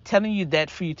 I'm not telling you that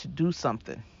for you to do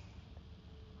something.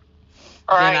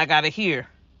 All then right. I gotta hear,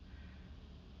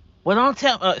 well, don't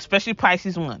tell, especially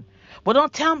Pisces 1. Well,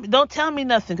 don't tell me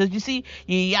nothing, because you see,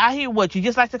 I hear what you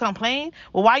just like to complain.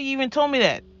 Well, why you even told me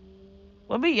that?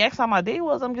 Well, me, you asked how my day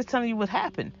was. I'm just telling you what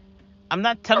happened. I'm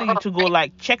not telling you to go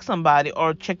like check somebody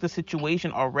or check the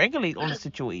situation or regulate on the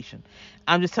situation.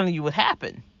 I'm just telling you what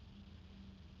happened.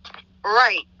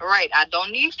 Right. I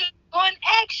don't need to go in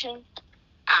action.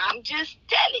 I'm just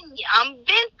telling you. I'm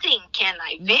venting. Can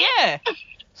I vent? Yeah.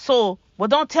 So, well,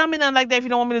 don't tell me nothing like that if you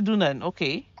don't want me to do nothing.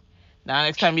 Okay. Now,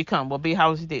 next time you come, babe,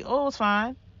 how was your day? Oh, it's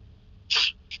fine.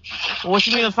 Well, what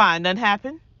you mean it's fine? Nothing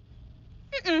happened?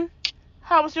 Mm-mm.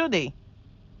 How was your day?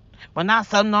 Well, not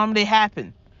something normally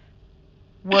happen.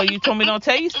 Well, you told me don't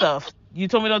tell you stuff. You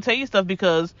told me don't tell you stuff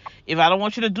because if I don't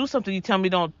want you to do something, you tell me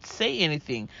don't say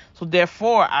anything. So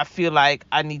therefore, I feel like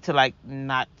I need to like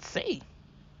not say.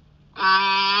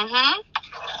 Mm-hmm.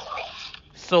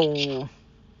 So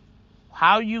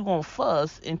how you gonna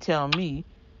fuss and tell me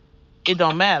it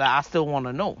don't matter? I still want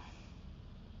to know.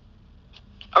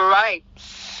 All right.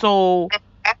 So And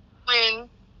that's when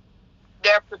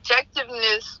their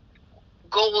protectiveness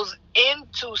goes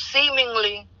into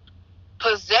seemingly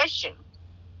possession,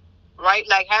 right?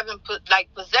 Like having like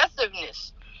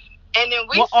possessiveness. And then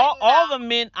we well, say all now, the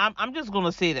men. I'm just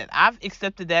gonna say that I've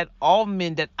accepted that all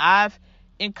men that I've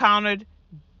encountered,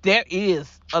 there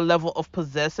is a level of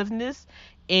possessiveness,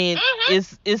 and mm-hmm,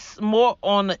 it's more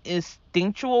on an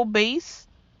instinctual base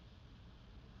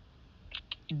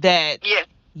that yes,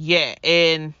 yeah,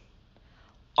 and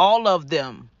all of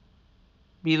them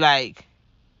be like,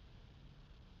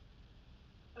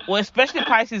 well, especially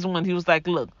Pisces one, he was like,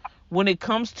 look, when it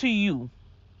comes to you,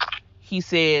 he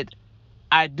said,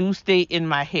 I do stay in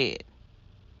my head,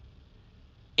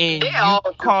 and they you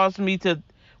all do. cause me to.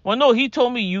 Well, no, he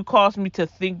told me you caused me to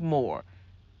think more.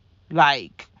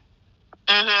 Like,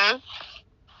 Mm-hmm.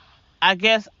 I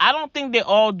guess I don't think they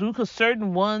all do, because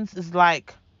certain ones is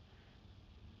like,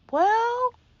 well,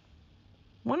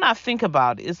 when I think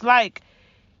about it, it's like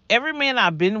every man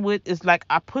I've been with is like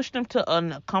I push them to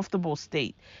an uncomfortable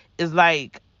state. It's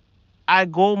like I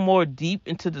go more deep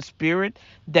into the spirit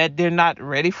that they're not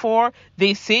ready for.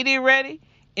 They say they're ready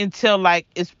until like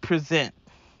it's present.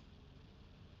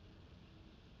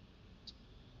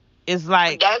 It's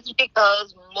like That's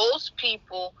because most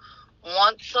people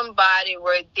want somebody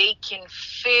where they can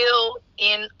fill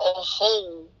in a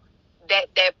hole that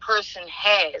that person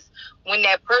has. When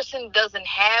that person doesn't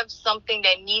have something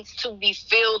that needs to be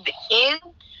filled in,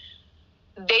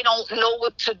 they don't know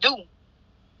what to do.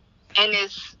 And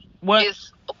what?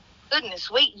 it's oh goodness,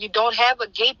 wait, you don't have a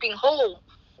gaping hole.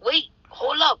 Wait,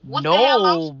 hold up. What the hell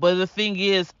I'm No, but the thing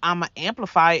is, I'm an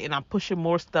amplifier and I'm pushing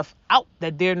more stuff out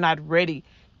that they're not ready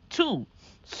to.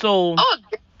 So Oh,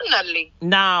 definitely.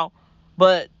 now,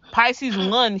 but Pisces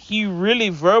one, he really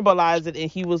verbalized it and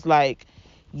he was like,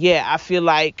 yeah, I feel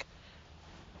like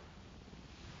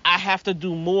I have to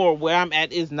do more. Where I'm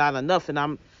at is not enough, and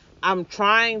I'm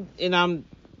trying, and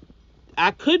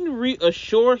I couldn't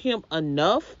reassure him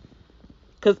enough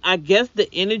because I guess the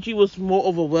energy was more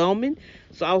overwhelming.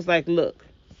 So I was like, look,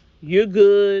 you're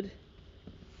good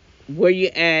where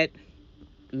you're at.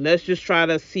 Let's just try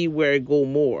to see where it go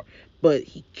more. But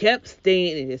he kept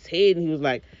staying in his head, and he was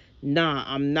like, nah,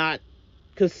 I'm not,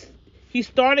 because he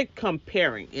started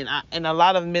comparing, and a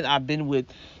lot of men I've been with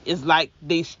is like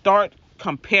they start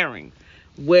comparing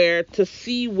where to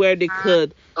see where they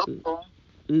could, Uh-oh.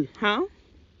 huh?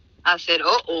 I said,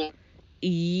 uh-oh.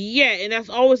 Yeah, and that's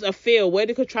always a fail where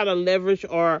they could try to leverage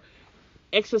or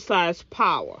exercise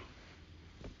power.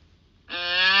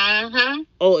 Mm-hmm.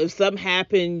 Oh, if something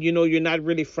happened, you're not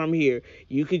really from here.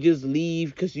 You could just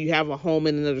leave because you have a home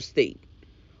in another state.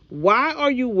 Why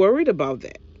are you worried about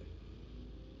that?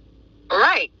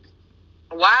 Right.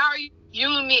 Why are you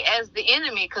viewing me as the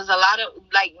enemy? Because a lot of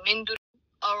like men do,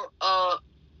 or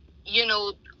you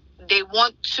know, they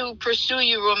want to pursue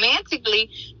you romantically.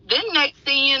 Then next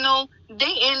thing you know,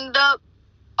 they end up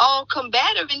all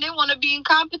combative and they want to be in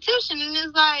competition. And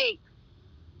it's like,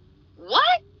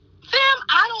 what, fam?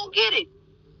 I don't get it.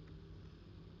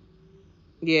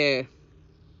 Yeah,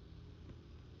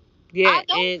 yeah, I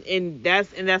don't. and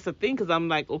that's the thing because I'm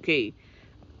like, okay,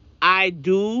 I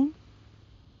do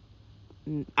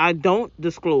I don't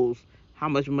disclose how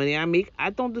much money I make. I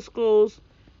don't disclose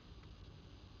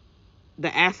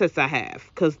the assets I have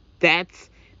because that's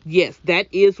yes, that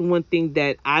is one thing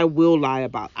that I will lie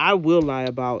about. I will lie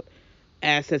about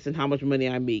assets and how much money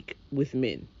I make with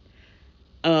men.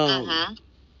 Um, Mm-hmm.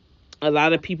 a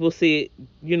lot of people say,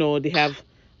 they have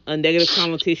a negative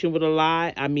connotation with a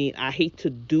lie. I mean, I hate to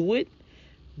do it,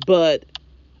 but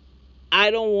I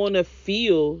don't want to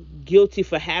feel guilty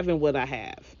for having what I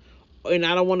have. And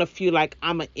I don't want to feel like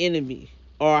I'm an enemy.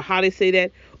 Or how they say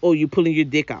that? Oh, you're pulling your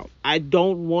dick out. I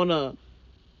don't want to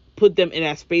put them in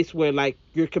that space where like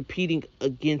you're competing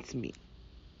against me.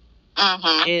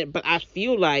 Mm-hmm. But I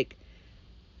feel like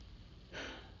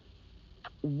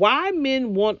why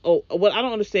men want what I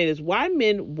don't understand is why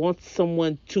men want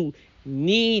someone to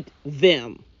need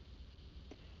them.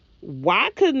 Why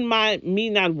couldn't my me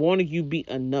not wanting you be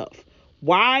enough?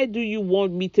 Why do you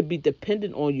want me to be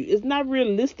dependent on you? It's not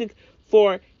realistic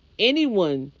for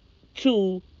anyone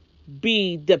to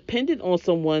be dependent on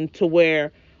someone to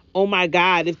where, oh my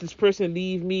God, if this person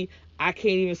leave me, I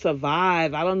can't even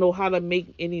survive. I don't know how to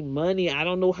make any money. I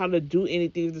don't know how to do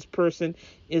anything if this person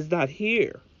is not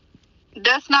here.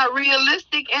 That's not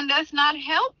realistic and that's not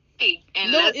healthy.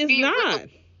 And No, let's it's be real, not.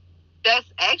 that's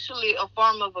actually a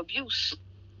form of abuse.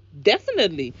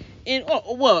 Definitely. And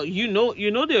well,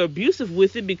 they're abusive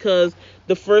with it because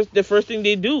the first thing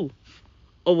they do,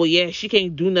 oh well, yeah, she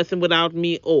can't do nothing without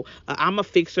me. Oh, I'm a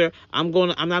fixer. I'm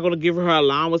not gonna give her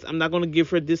allowance. I'm not gonna give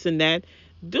her this and that.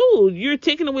 Dude, you're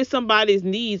taking away somebody's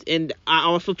needs. And I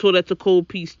also told that to Cold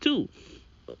Piece too.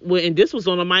 And this was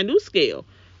on a minute scale.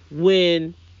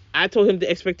 When I told him the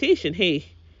expectation, hey,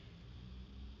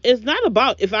 it's not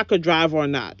about if I could drive or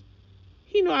not.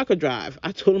 He knew I could drive.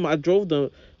 I told him I drove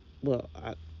the, well,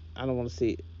 I don't want to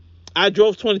see it. I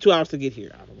drove 22 hours to get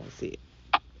here. I don't want to see it.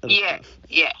 Other Yeah, stuff.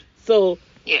 yeah, So,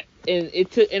 yeah.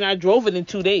 and I drove it in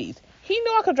 2 days. He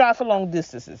knew I could drive for long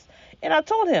distances. And I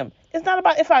told him, it's not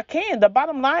about if I can. The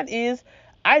bottom line is,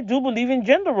 I do believe in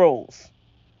gender roles.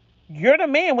 You're the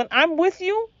man. When I'm with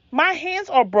you, my hands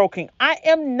are broken. I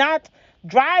am not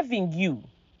driving you.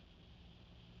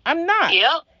 I'm not.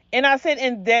 Yep. And I said,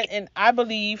 and I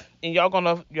believe, and y'all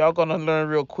gonna learn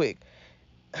real quick.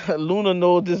 Luna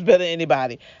knows this better than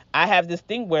anybody. I have this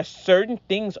thing where certain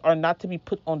things are not to be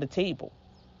put on the table.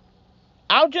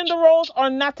 Our gender roles are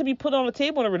not to be put on the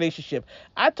table in a relationship.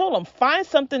 I told him, find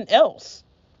something else.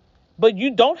 But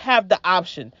you don't have the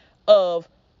option of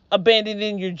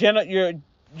abandoning your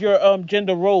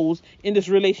gender roles in this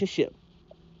relationship.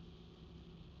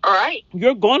 All right.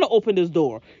 You're gonna open this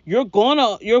door. You're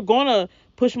gonna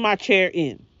push my chair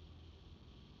in.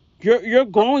 You're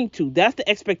going to. That's the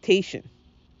expectation.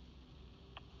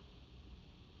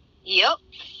 Yep.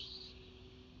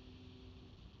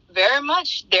 Very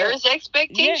much. Oh, There's yeah.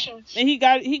 expectations. And he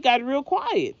got real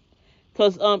quiet.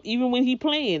 Cause even when he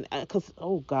playing, cause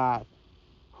oh god,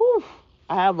 whew,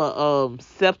 I have a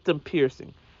septum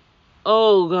piercing.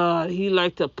 Oh god, he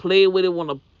like to play with it, want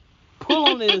to pull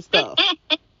on it and stuff.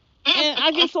 And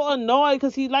I get so annoyed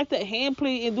because he like to hand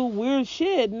play and do weird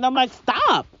shit, and I'm like,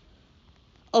 stop.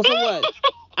 Oh, so what?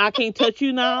 I can't touch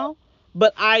you now,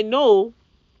 but I know.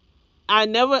 I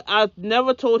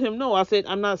never told him no. I said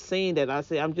I'm not saying that. I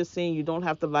said I'm just saying you don't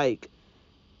have to like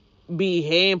be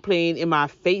hand playing in my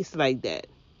face like that,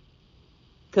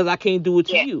 because I can't do it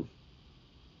to Yeah. you.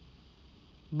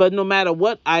 But no matter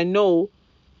what, I know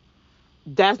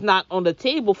that's not on the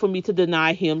table for me to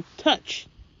deny him touch.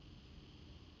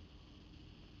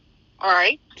 All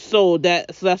right. So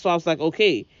that's why I was like,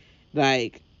 okay,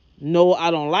 like, no,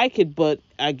 I don't like it, but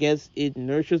I guess it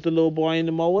nurtures the little boy in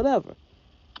him or whatever.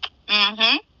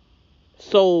 Mm-hmm.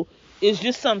 So it's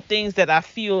just some things that I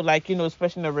feel like,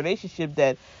 especially in a relationship,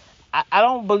 that I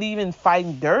don't believe in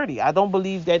fighting dirty. I don't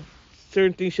believe that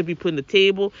certain things should be put on the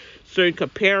table, certain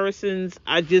comparisons.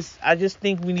 I just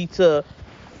think we need to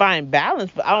find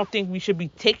balance, but I don't think we should be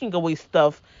taking away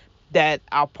stuff that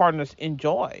our partners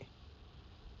enjoy.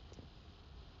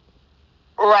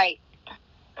 Right.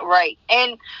 Right.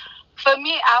 And for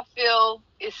me, I feel,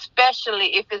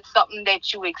 especially if it's something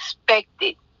that you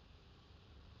expected.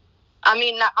 I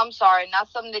mean, not, I'm sorry, not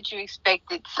something that you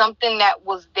expected, something that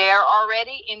was there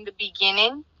already in the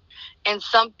beginning and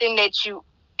something that you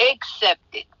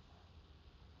accepted.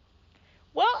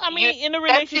 Well, I You mean, in a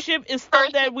accepted relationship, the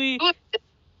person.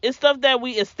 it's stuff that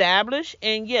we establish,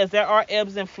 and yes, there are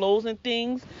ebbs and flows and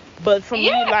things. But for me,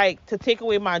 Yeah. like, to take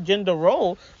away my gender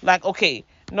role, like, okay,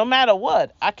 no matter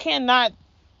what, I cannot.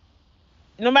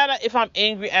 No matter if I'm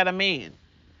angry at a man,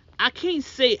 I can't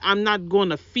say I'm not going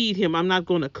to feed him. I'm not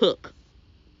going to cook.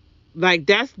 Like,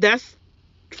 that's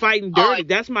fighting Oh, dirty.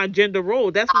 That's my gender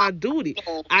role. That's my duty.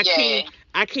 no. I Yeah. can't.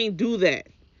 I can't do that.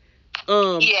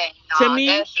 Um, Yeah. to Nah,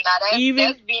 me, even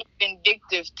that's being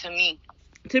vindictive to me.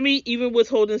 even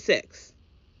withholding sex,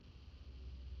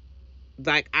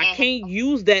 like, I Mm-hmm. can't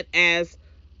use that as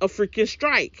a freaking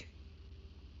strike.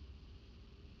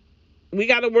 We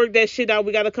got to work that shit out.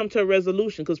 We got to come to a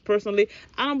resolution. Because personally,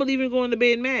 I don't believe in going to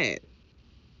bed mad.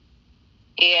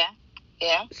 Yeah.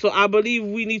 Yeah. So I believe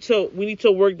we need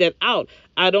to work that out.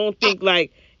 I don't think,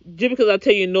 like, just because I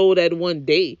tell you no that one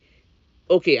day,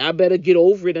 okay, I better get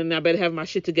over it and I better have my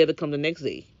shit together come the next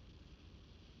day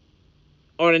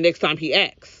or the next time he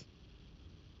acts.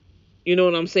 You know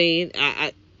what I'm saying?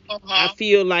 I Mm-hmm.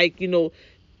 feel like,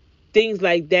 things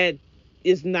like that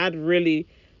is not really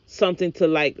something to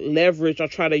like leverage or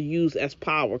try to use as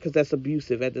power, because that's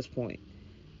abusive at this point.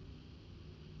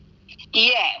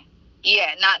 Yeah.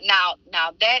 Yeah.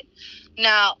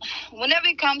 Now, whenever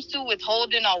it comes to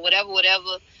withholding or whatever,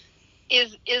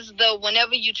 is the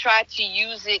whenever you try to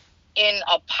use it in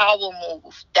a power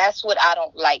move. That's what I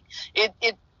don't like.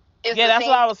 It It's Yeah, the that's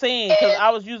what same I was saying because as I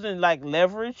was using like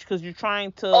leverage because you're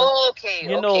trying to, okay,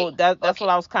 okay, that's what okay.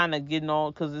 I was kind of getting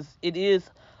on because it is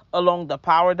along the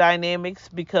power dynamics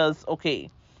because okay,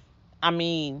 I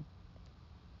mean,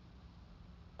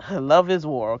 love is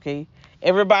war. Okay,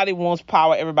 everybody wants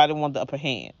power. Everybody wants the upper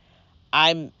hand.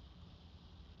 I'm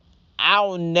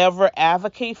I'll never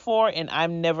advocate for it, and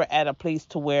I'm never at a place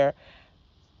to where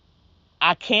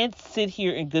I can't sit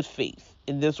here in good faith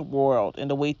in this world and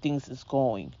the way things is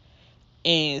going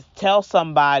and tell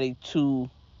somebody to,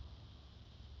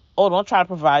 oh, don't try to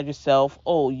provide yourself.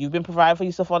 Oh, you've been providing for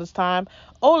yourself all this time.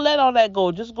 Oh, let all that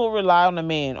go. Just go rely on a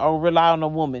man or rely on a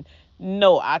woman.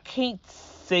 No, I can't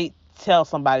say tell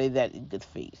somebody that in good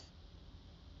faith.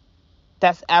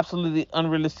 That's absolutely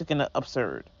unrealistic and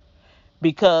absurd.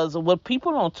 Because what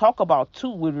people don't talk about too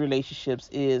with relationships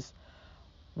is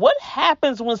what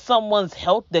happens when someone's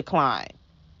health decline.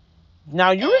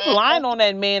 Now you're relying Mm-hmm. on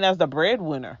that man as the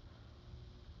breadwinner.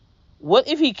 What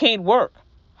if he can't work?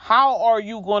 How are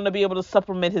you going to be able to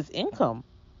supplement his income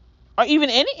or even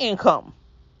any income?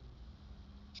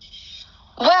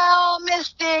 Well,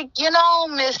 Mystic,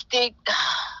 Mystic,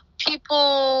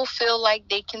 people feel like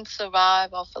they can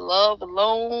survive off of love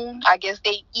alone. I guess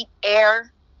they eat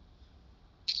air.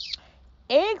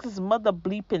 Eggs is mother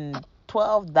bleeping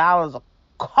 $12 a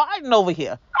carton over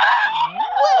here.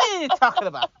 What are you talking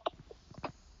about?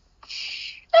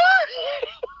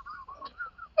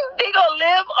 They gonna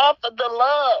live off of the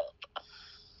love.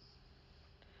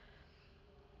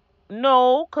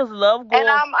 No, cause love And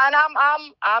goes.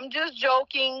 I'm just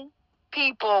joking,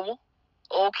 people.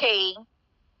 Okay.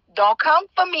 Don't come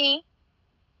for me.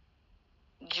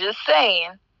 Just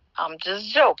saying. I'm just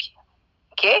joking.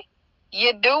 Okay?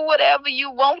 You do whatever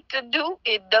you want to do.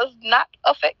 It does not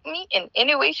affect me in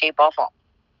any way, shape, or form.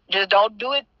 Just don't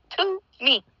do it to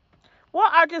me. Well,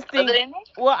 I just Other think. than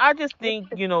Well, I just think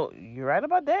you're right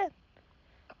about that.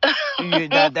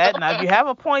 that. Now you have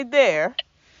a point there,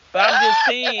 but I'm just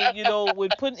saying,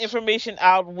 with putting information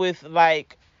out with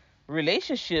like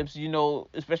relationships,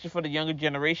 especially for the younger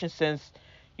generation, since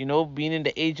being in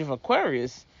the age of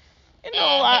Aquarius,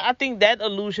 Mhm. I think that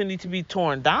illusion needs to be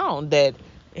torn down. That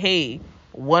hey,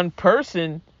 one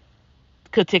person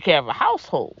could take care of a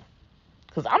household.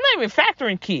 Because I'm not even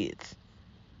factoring kids.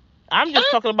 I'm just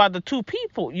talking about the two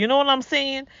people. You know what I'm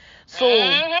saying?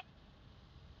 So Mhm.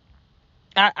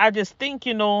 I just think,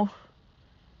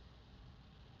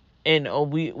 and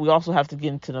we also have to get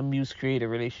into the muse creator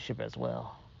relationship as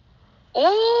well.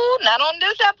 Ooh, not on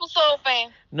this episode, fam.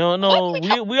 No, What no,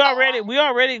 we we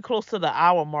already close to the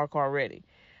hour mark already.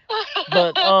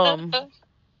 But talking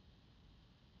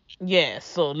yeah,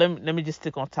 so let me just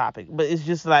stick on topic. But it's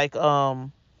just like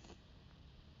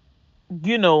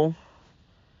you know,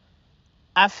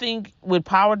 I think with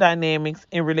power dynamics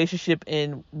in relationship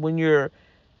and when you're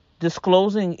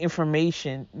disclosing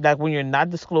information, like when you're not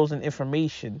disclosing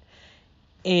information,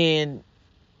 and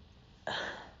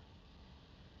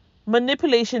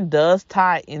manipulation does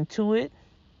tie into it.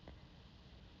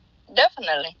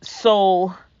 Definitely.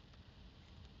 So,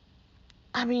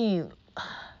 I mean,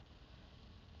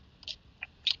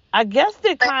 I guess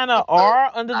they kind of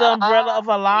are under the umbrella of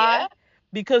a Yeah. lie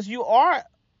because you are,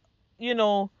 you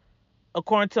know,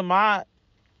 according to my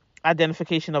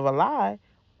identification of a lie,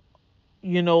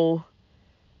 you know,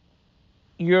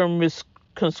 you're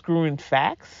misconstruing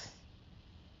facts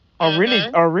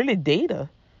Mhm. or really data.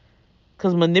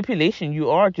 Because manipulation, you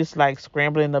are just like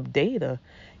scrambling up data.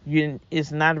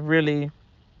 It's not really,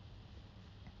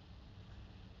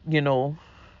 you know,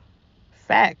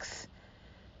 facts.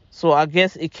 So I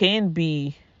guess it can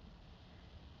be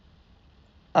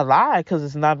a lie because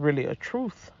it's not really a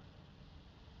truth,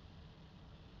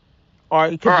 or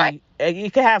Right.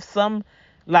 it could have some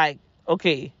like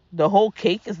okay, the whole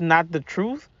cake is not the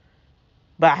truth,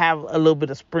 but I have a little bit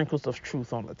of sprinkles of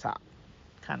truth on the top,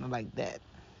 kind of like that.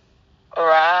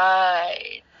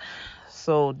 Right.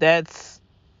 So that's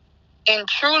In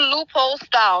true loophole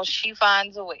style, she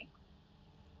finds a way.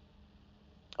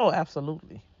 oh,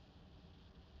 absolutely.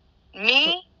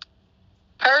 So Me,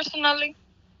 personally,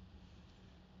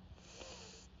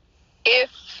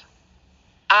 if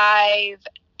I've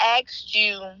asked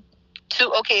you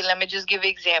to, okay, let me just give an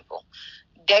example.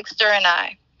 Dexter and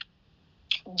I,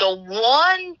 the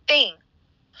one thing,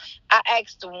 I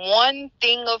asked one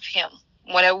thing of him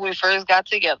whenever we first got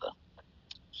together.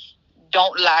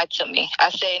 Don't lie to me. I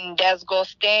said, and that's going to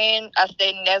stand. I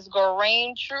said, and that's going to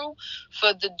reign true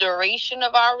for the duration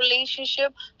of our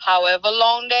relationship, however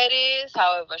long that is,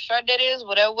 however short that is,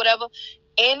 whatever, whatever.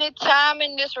 Anytime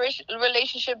in this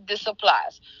relationship, this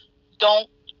applies. Don't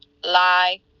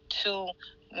lie to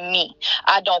me.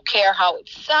 I don't care how it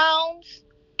sounds.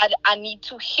 I need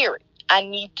to hear it. I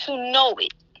need to know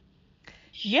it.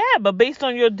 Yeah, but based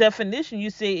on your definition, you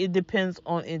say it depends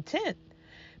on intent.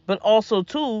 But also,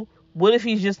 too, what if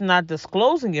he's just not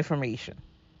disclosing information?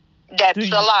 Do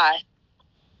That's a you lie.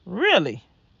 really?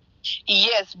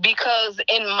 Yes, because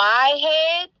in my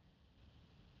head,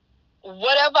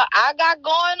 whatever I got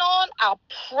going on, I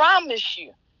promise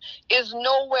you, is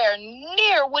nowhere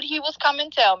near what he was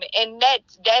coming to tell me. And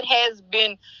that has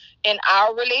been in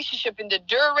our relationship, in the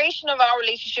duration of our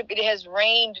relationship, it has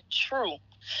reigned true.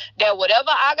 That whatever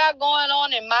I got going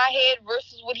on in my head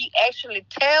versus what he actually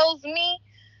tells me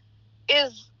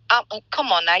is,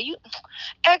 come on now, you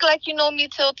act like you know me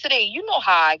till today. You know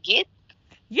how I get.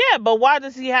 Yeah, but why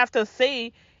does he have to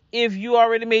say if you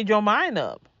already made your mind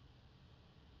up?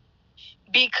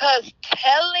 Because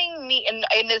telling me, and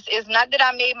it's not that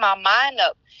I made my mind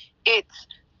up, it's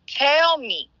tell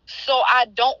me so I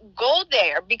don't go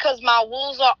there, because my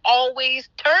wheels are always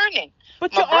turning.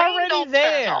 But My you're brain already don't turn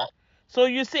there. off. So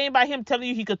you're saying by him telling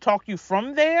you he could talk you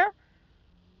from there?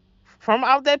 From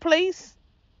out that place?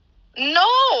 No,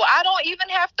 I don't even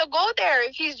have to go there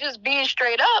if he's just being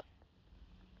straight up.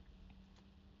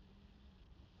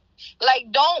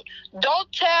 Like, don't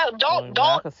tell, Oh, well,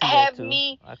 I don't can see that have too.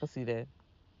 me I can see that.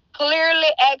 clearly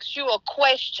ask you a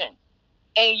question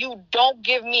and you don't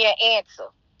give me an answer,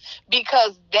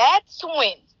 because that's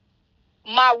when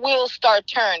my wheels start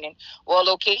turning. Well,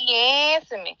 okay, you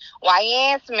answer me. Why you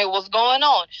answer me? What's going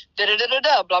on? Da da da da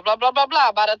da. Blah blah blah blah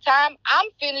blah. By the time I'm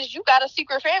finished, you got a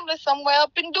secret family somewhere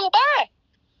up in Dubai.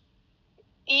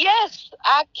 Yes,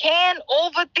 I can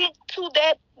overthink to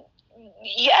that.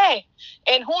 Yeah,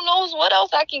 and who knows what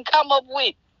else I can come up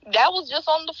with. That was just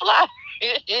on the fly,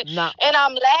 Nah. and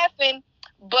I'm laughing,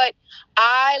 but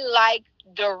I like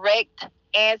direct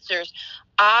answers.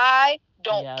 I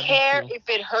don't Yeah, I do care too. if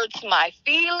it hurts my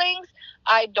feelings.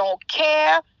 I don't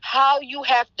care how you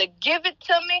have to give it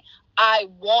to me. I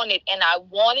want it, and I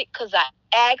want it because I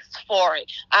asked for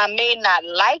it. I may not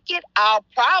like it. I'll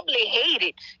probably hate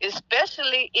it,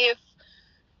 especially if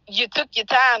you took your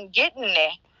time getting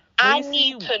there. Well, I you see,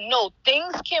 need to know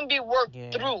things can be worked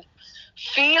yeah. through.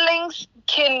 Feelings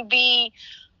can be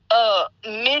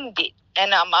mended.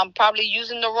 And I'm probably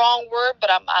using the wrong word,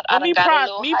 but I Well, done got a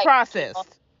little me hype. You know what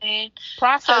processed, I'm saying?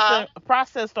 processed, Huh? or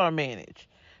processed or managed,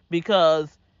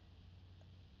 because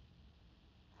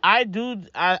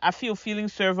I feel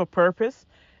feelings serve a purpose.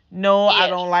 No, I Yes.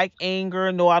 don't like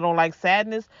anger. No, I don't like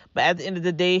sadness. But at the end of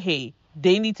the day, hey,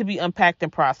 they need to be unpacked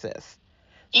and processed.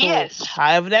 So, Yes.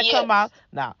 however that come Yes. out,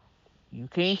 now you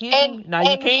can't hit And me. Now and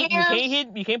you can't here's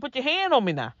hit. You can't put your hand on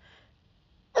me now.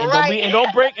 right. And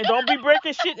don't be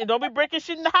breaking shit and don't be breaking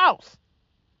shit in the house.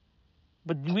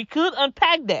 But we could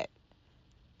unpack that.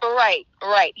 Right,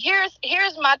 right.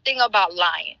 Here's my thing about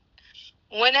lying.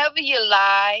 Whenever you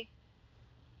lie,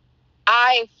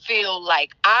 I feel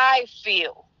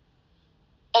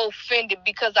offended,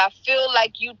 because I feel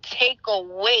like you take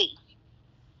away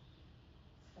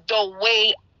the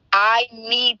way I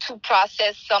need to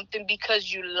process something,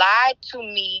 because you lied to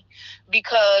me,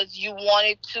 because you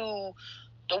wanted to,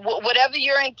 whatever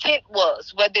your intent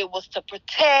was, whether it was to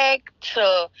protect,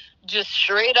 to just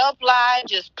straight up lie,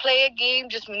 just play a game,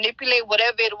 just manipulate,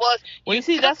 whatever it was, Well, you you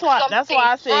see, took that's something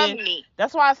why I from said me.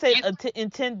 that's why I said You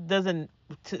intent doesn't.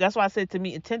 That's why I said to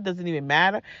me intent doesn't even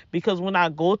matter, because when I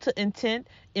go to intent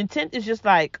is just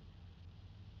like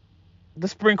the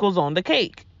sprinkles on the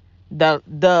cake.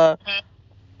 The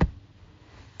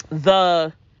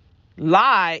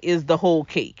lie is the whole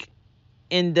cake,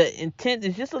 and the intent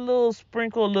is just a little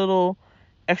sprinkle, a little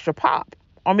extra pop,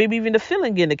 or maybe even the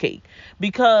filling in the cake.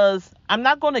 Because I'm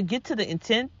not going to get to the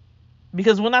intent,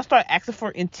 because when I start asking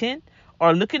for intent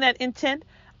or looking at intent,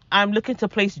 I'm looking to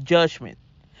place judgment.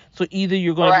 So either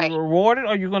you're going to be right, rewarded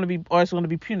or it's going to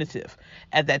be punitive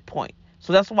at that point.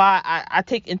 So that's why I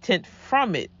take intent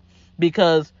from it,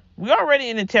 because we're already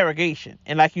in interrogation.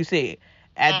 And like you said,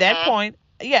 at that mhm, point,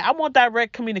 yeah, I want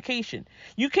direct communication.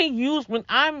 You can use when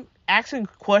I'm asking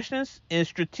questions and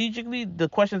strategically the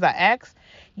questions I ask,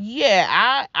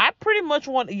 yeah, I pretty much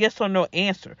want a yes or no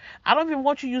answer. I don't even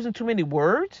want you using too many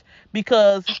words,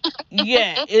 because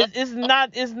yeah, it's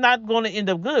not going to end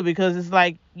up good, because it's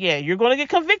like, yeah, you're going to get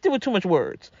convicted with too much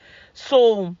words.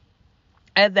 So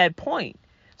at that point,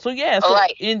 so yeah, so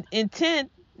right, in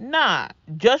intent, nah,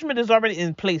 judgment is already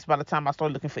in place by the time I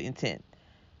start looking for intent.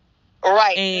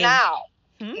 right. And Now,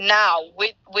 hmm, now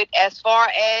with as far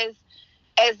as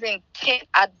intent,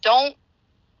 I don't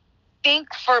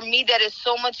think for me that is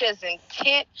so much as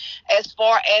intent as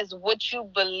far as what you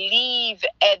believe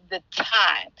at the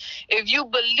time. If you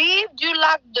believed you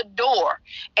locked the door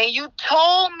and you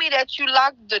told me that you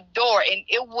locked the door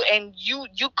and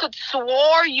you could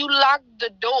swore you locked the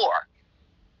door,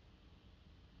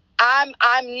 I'm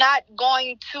not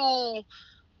going to,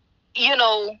 you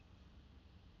know,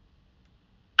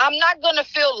 I'm not going to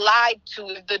feel lied to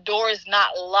if the door is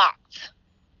not locked.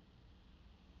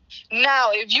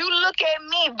 Now, if you look at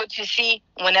me, but you see,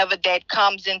 whenever that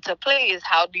comes into play is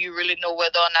how do you really know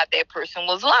whether or not that person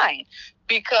was lying?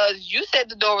 Because you said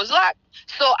the door was locked.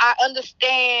 So I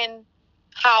understand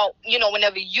how,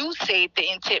 whenever you say it,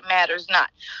 the intent matters not.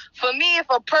 For me, if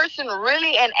a person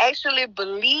really and actually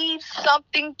believes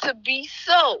something to be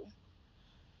so,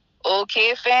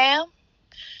 okay, fam,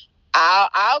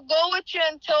 I'll go with you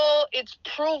until it's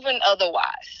proven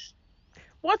otherwise.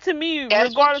 Well, to me, That's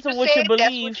regardless of what you said, that's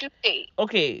believe, what you said.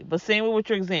 okay, but same with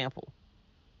your example.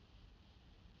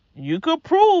 You could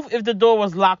prove if the door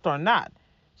was locked or not.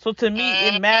 So to me,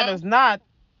 it matters not,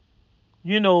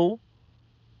 you know,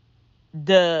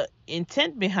 the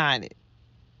intent behind it.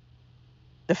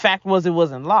 The fact was it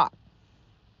wasn't locked.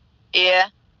 Yeah.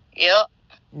 Yep.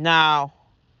 Now,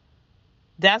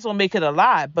 that's what make it a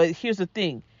lie. But here's the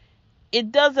thing.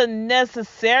 It doesn't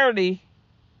necessarily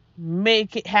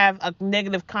make it have a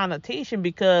negative connotation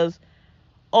because,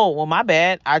 oh, well, my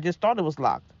bad. I just thought it was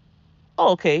locked.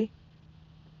 Oh, okay.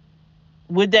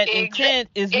 With that intent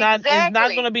is not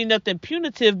going to be nothing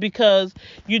punitive because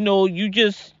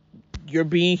you're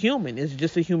being human. It's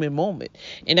just a human moment,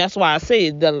 and that's why I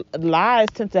say the lies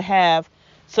tend to have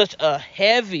such a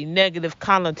heavy negative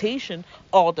connotation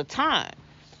all the time,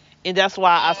 and that's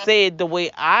why I say the way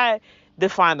I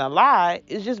define a lie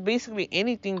is just basically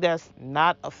anything that's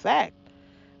not a fact.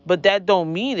 But that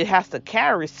don't mean it has to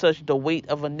carry such the weight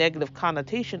of a negative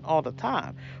connotation all the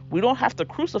time. We don't have to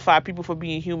crucify people for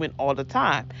being human all the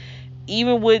time.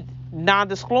 Even with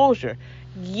non-disclosure.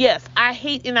 Yes, I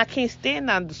hate and I can't stand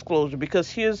non-disclosure because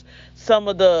here's some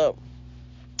of the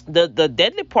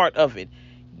deadly part of it.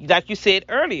 Like you said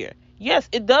earlier. Yes,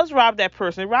 it does rob that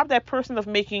person. It rob that person of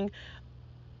making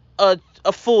a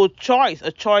full choice,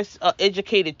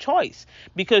 educated choice,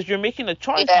 because you're making a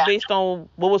choice based on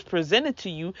what was presented to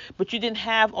you, but you didn't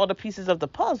have all the pieces of the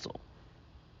puzzle.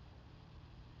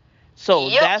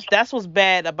 So that's what's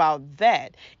bad about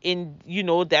that. And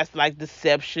that's like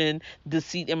deception,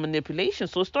 deceit, and manipulation.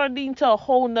 So it started leading to a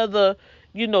whole nother,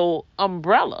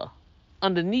 umbrella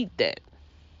underneath that.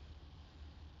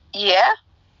 Yeah.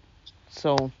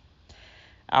 So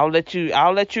I'll let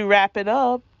you wrap it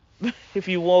up if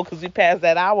you want, because we passed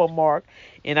that hour mark.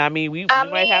 And I mean, we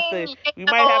might have to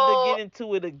get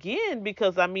into it again,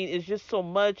 because I mean it's just so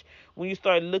much when you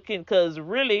start looking, because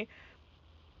really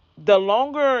the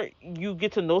longer you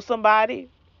get to know somebody,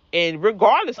 and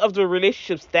regardless of the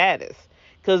relationship status,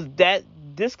 because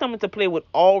this come into play with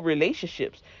all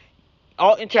relationships,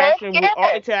 all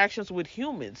interactions with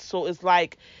humans. So it's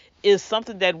like it's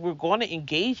something that we're going to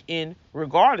engage in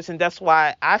regardless, and that's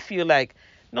why I feel like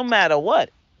no matter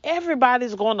what,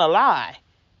 everybody's going to lie.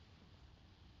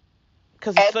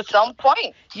 Cause at some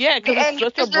point. Yeah, because it's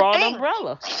such a broad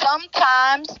umbrella.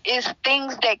 Sometimes it's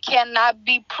things that cannot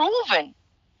be proven.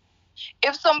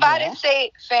 If somebody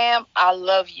say, fam, I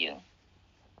love you,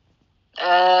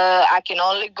 I can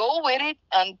only go with it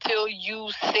until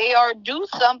you say or do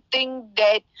something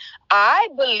that I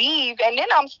believe, and then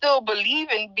I'm still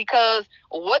believing, because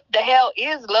what the hell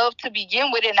is love to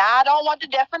begin with? And I don't want the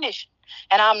definition,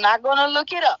 and I'm not going to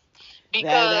look it up,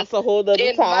 because that's a whole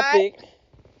other topic.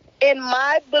 In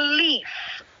my belief,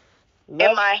 love,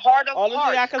 in my heart of hearts, all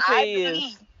thing I can say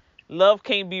is love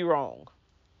can't be wrong.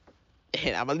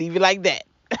 And I'm gonna leave it like that.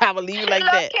 I'm gonna leave it like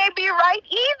that. Love can't be right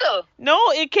either. No,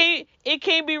 it can't. It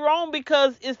can't be wrong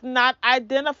because it's not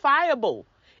identifiable.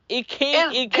 It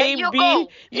can't be.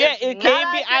 Yeah, it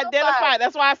can't be identified.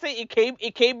 That's why I say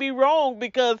it can't be wrong,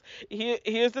 because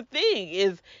here's the thing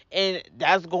is, and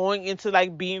that's going into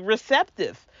like being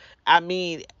receptive. I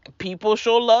mean, people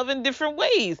show love in different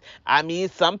ways. I mean,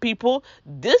 some people,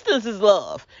 distance is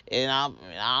love, and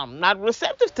I'm not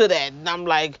receptive to that. And I'm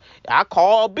like, I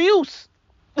call abuse.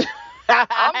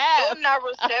 I'm still not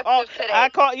receptive to that.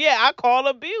 I call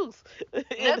abuse.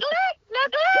 Neglect.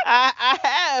 I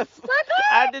have. Neglect.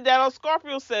 I did that on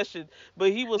Scorpio session,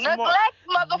 but he was neglect,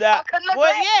 smart. Motherfucker, neglect.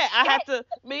 Well, yeah,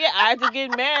 I had to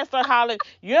get mad, start hollering,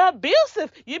 "You're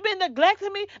abusive. You've been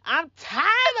neglecting me. I'm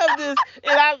tired of this."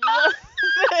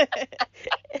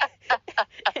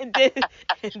 And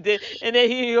then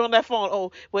he on that phone.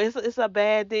 Oh, well, it's a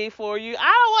bad day for you.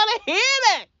 I don't want to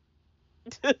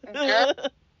hear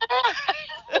that.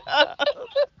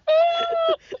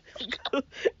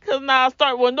 Cause now I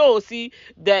start. Well, no, see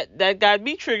that got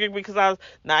me triggered because I was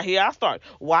now here. I start.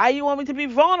 Why you want me to be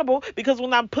vulnerable? Because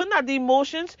when I'm putting out the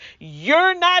emotions,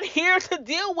 you're not here to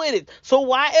deal with it. So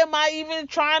why am I even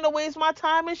trying to waste my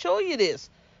time and show you this?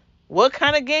 What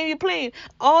kind of game you playing?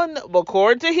 Oh, no,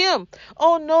 according to him.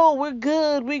 Oh no, we're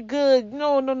good. We good.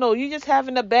 No, no, no. You just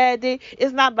having a bad day.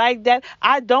 It's not like that.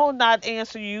 I don't not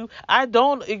answer you. I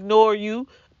don't ignore you,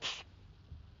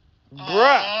 bruh.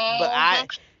 Mm-hmm.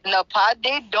 No, pa,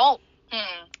 they don't.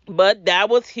 But that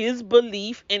was his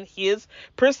belief and his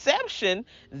perception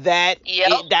that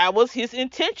Yep. that was his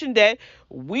intention that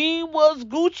we was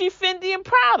Gucci, Fendi, and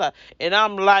Prada. And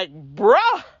I'm like,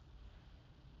 bruh.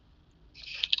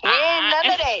 We ain't none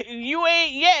of that. You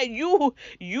ain't, yeah,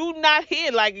 you not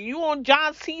here. Like, you on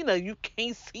John Cena. You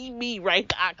can't see me right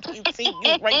now. I can't see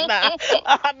you right now.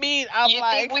 I mean, I'm you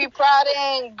like, think we Prada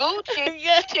and Gucci?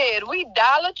 Yeah. Shit, we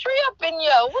Dollar Tree up in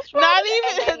here. What's wrong not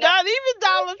with even that? not even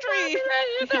Dollar Tree.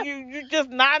 Tree. You just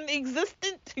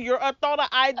non-existent. You're a thought of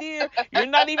idea. You're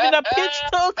not even a pitch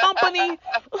to a company.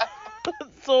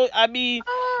 So I mean,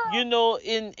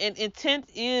 in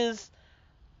intent is,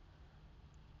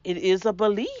 it is a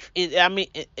belief. I mean,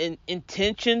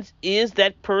 intentions is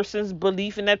that person's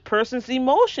belief and that person's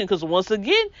emotion. Because once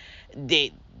again,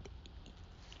 they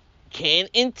can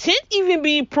intent even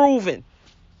be proven.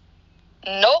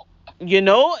 Nope.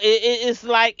 It's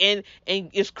like, and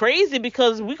it's crazy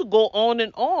because we could go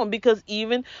on because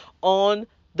even on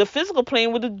the physical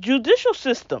plane with the judicial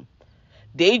system,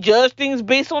 they judge things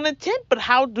based on intent. But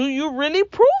how do you really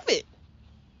prove it?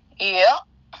 Yep.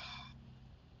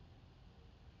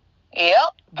 Yep.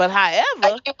 But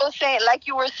however, like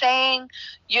you were saying,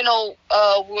 we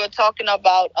were talking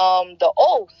about the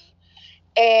oath,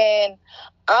 and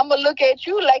I'm gonna look at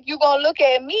you like you gonna look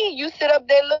at me. You sit up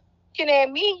there looking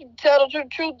at me, tell the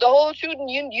truth, the whole truth, and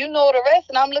you know the rest,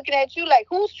 and I'm looking at you like,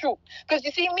 who's truth? Because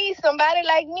you see me, somebody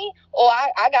like me,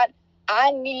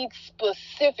 I need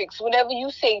specifics. Whenever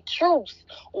you say truth,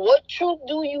 what truth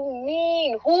do you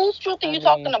mean? Whose truth are you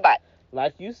talking about?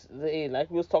 Like we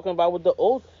was talking about with the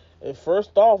oath. First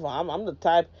off, I'm the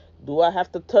type. Do I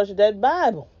have to touch that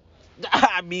Bible?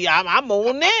 I mean, I'm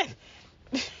on that.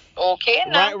 Okay,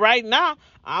 now. Right now,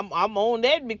 I'm on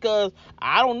that because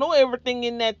I don't know everything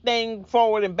in that thing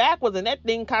forward and backwards, and that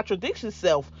thing contradicts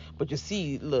itself. But you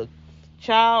see, look,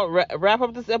 child, wrap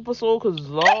up this episode because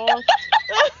Lord, it's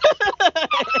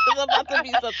about to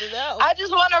be something else. I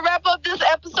just want to wrap up this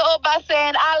episode by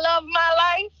saying I love my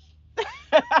life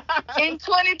in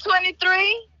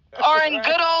 2023. Or in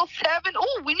good old 7.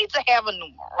 Oh, we need to have a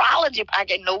numerology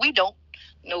podcast. No, we don't.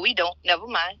 Never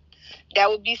mind. That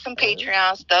would be some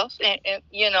Patreon stuff, and and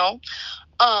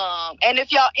if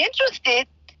y'all interested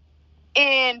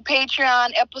in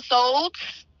Patreon episodes,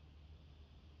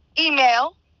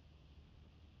 email.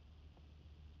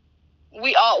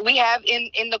 We have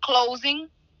in the closing.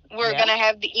 We're gonna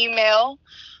have the email.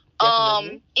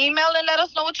 Email and let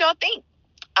us know what y'all think.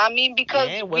 I mean, because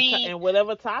and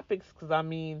whatever topics, because I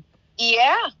mean,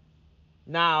 yeah.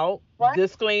 Now,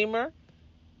 disclaimer: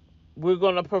 we're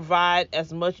gonna provide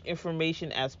as much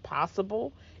information as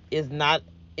possible. It's not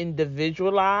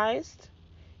individualized.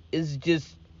 It's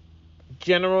just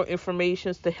general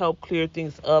information to help clear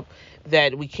things up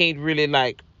that we can't really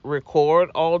like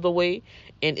record all the way,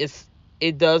 and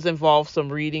it does involve some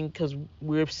reading because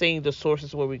we're saying the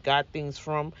sources where we got things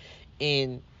from,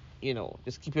 and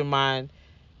just keep in mind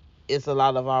it's a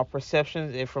lot of our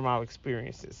perceptions and from our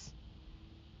experiences.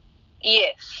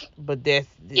 Yes. But there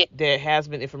has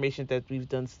been information that we've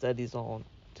done studies on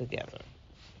together.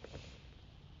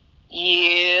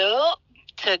 Yeah,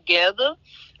 together,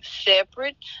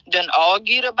 separate, done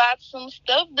argued about some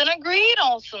stuff, done agreed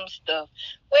on some stuff.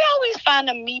 We always find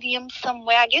a medium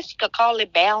somewhere. I guess you could call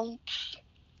it balance.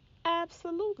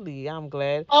 Absolutely. I'm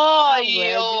glad. Oh, I'm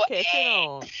glad you catching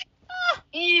on.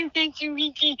 I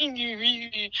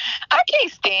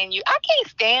can't stand you. I can't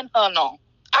stand her, no.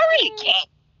 I really can't.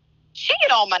 She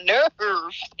get on my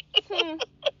nerves.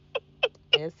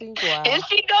 Yes, wow. Here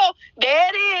she go. There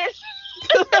it is.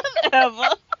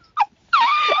 Ever.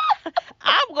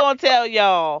 I'm gonna tell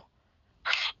y'all.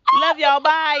 Love y'all.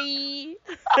 Bye.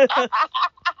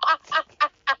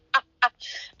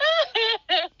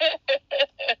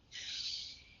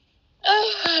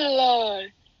 Oh,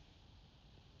 Lord.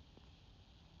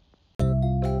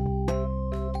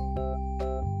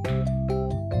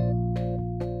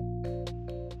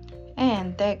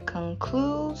 And that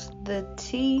concludes the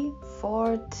tea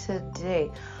for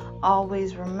today.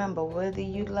 Always remember, whether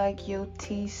you like your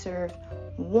tea served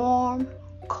warm,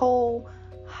 cold,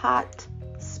 hot,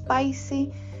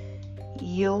 spicy,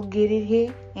 you'll get it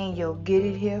here, and you'll get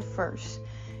it here first.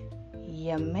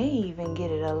 You may even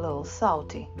get it a little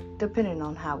salty, depending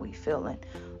on how we feeling.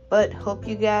 But hope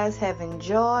you guys have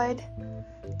enjoyed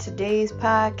today's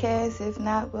podcast. If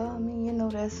not, well,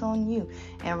 that's on you.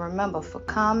 And remember, for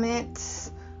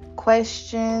comments,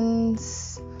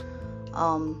 questions,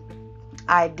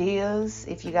 ideas,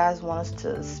 if you guys want us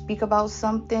to speak about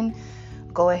something,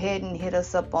 go ahead and hit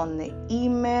us up on the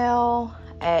email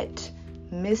at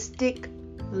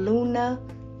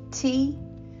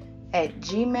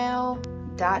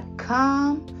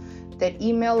mysticlunat@gmail.com. That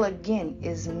email again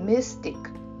is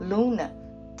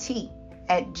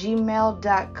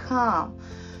mysticlunat@gmail.com.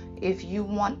 If you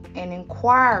want an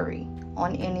inquiry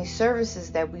on any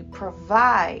services that we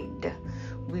provide,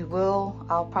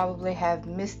 I'll probably have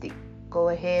Mystic go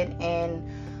ahead and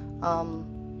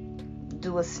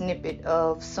do a snippet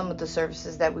of some of the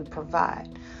services that we provide.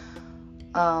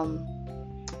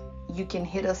 You can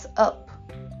hit us up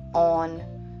on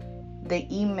the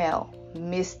email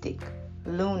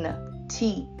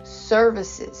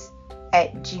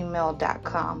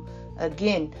mysticlunatservices@gmail.com.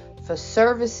 Again, for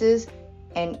services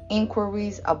and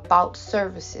inquiries about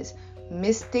services,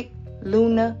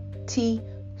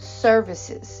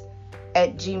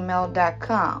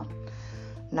 mysticlunatservices@gmail.com.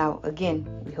 Now, again,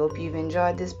 we hope you've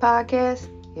enjoyed this podcast.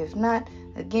 If not,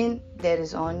 again, that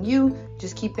is on you.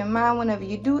 Just keep in mind, whenever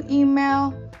you do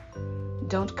email,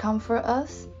 don't come for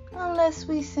us unless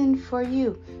we send for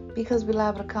you, because we're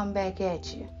liable to come back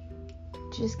at you.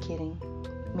 Just kidding.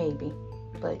 Maybe.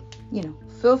 But,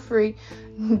 feel free.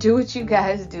 Do what you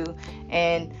guys do.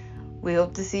 And we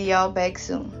hope to see y'all back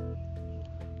soon.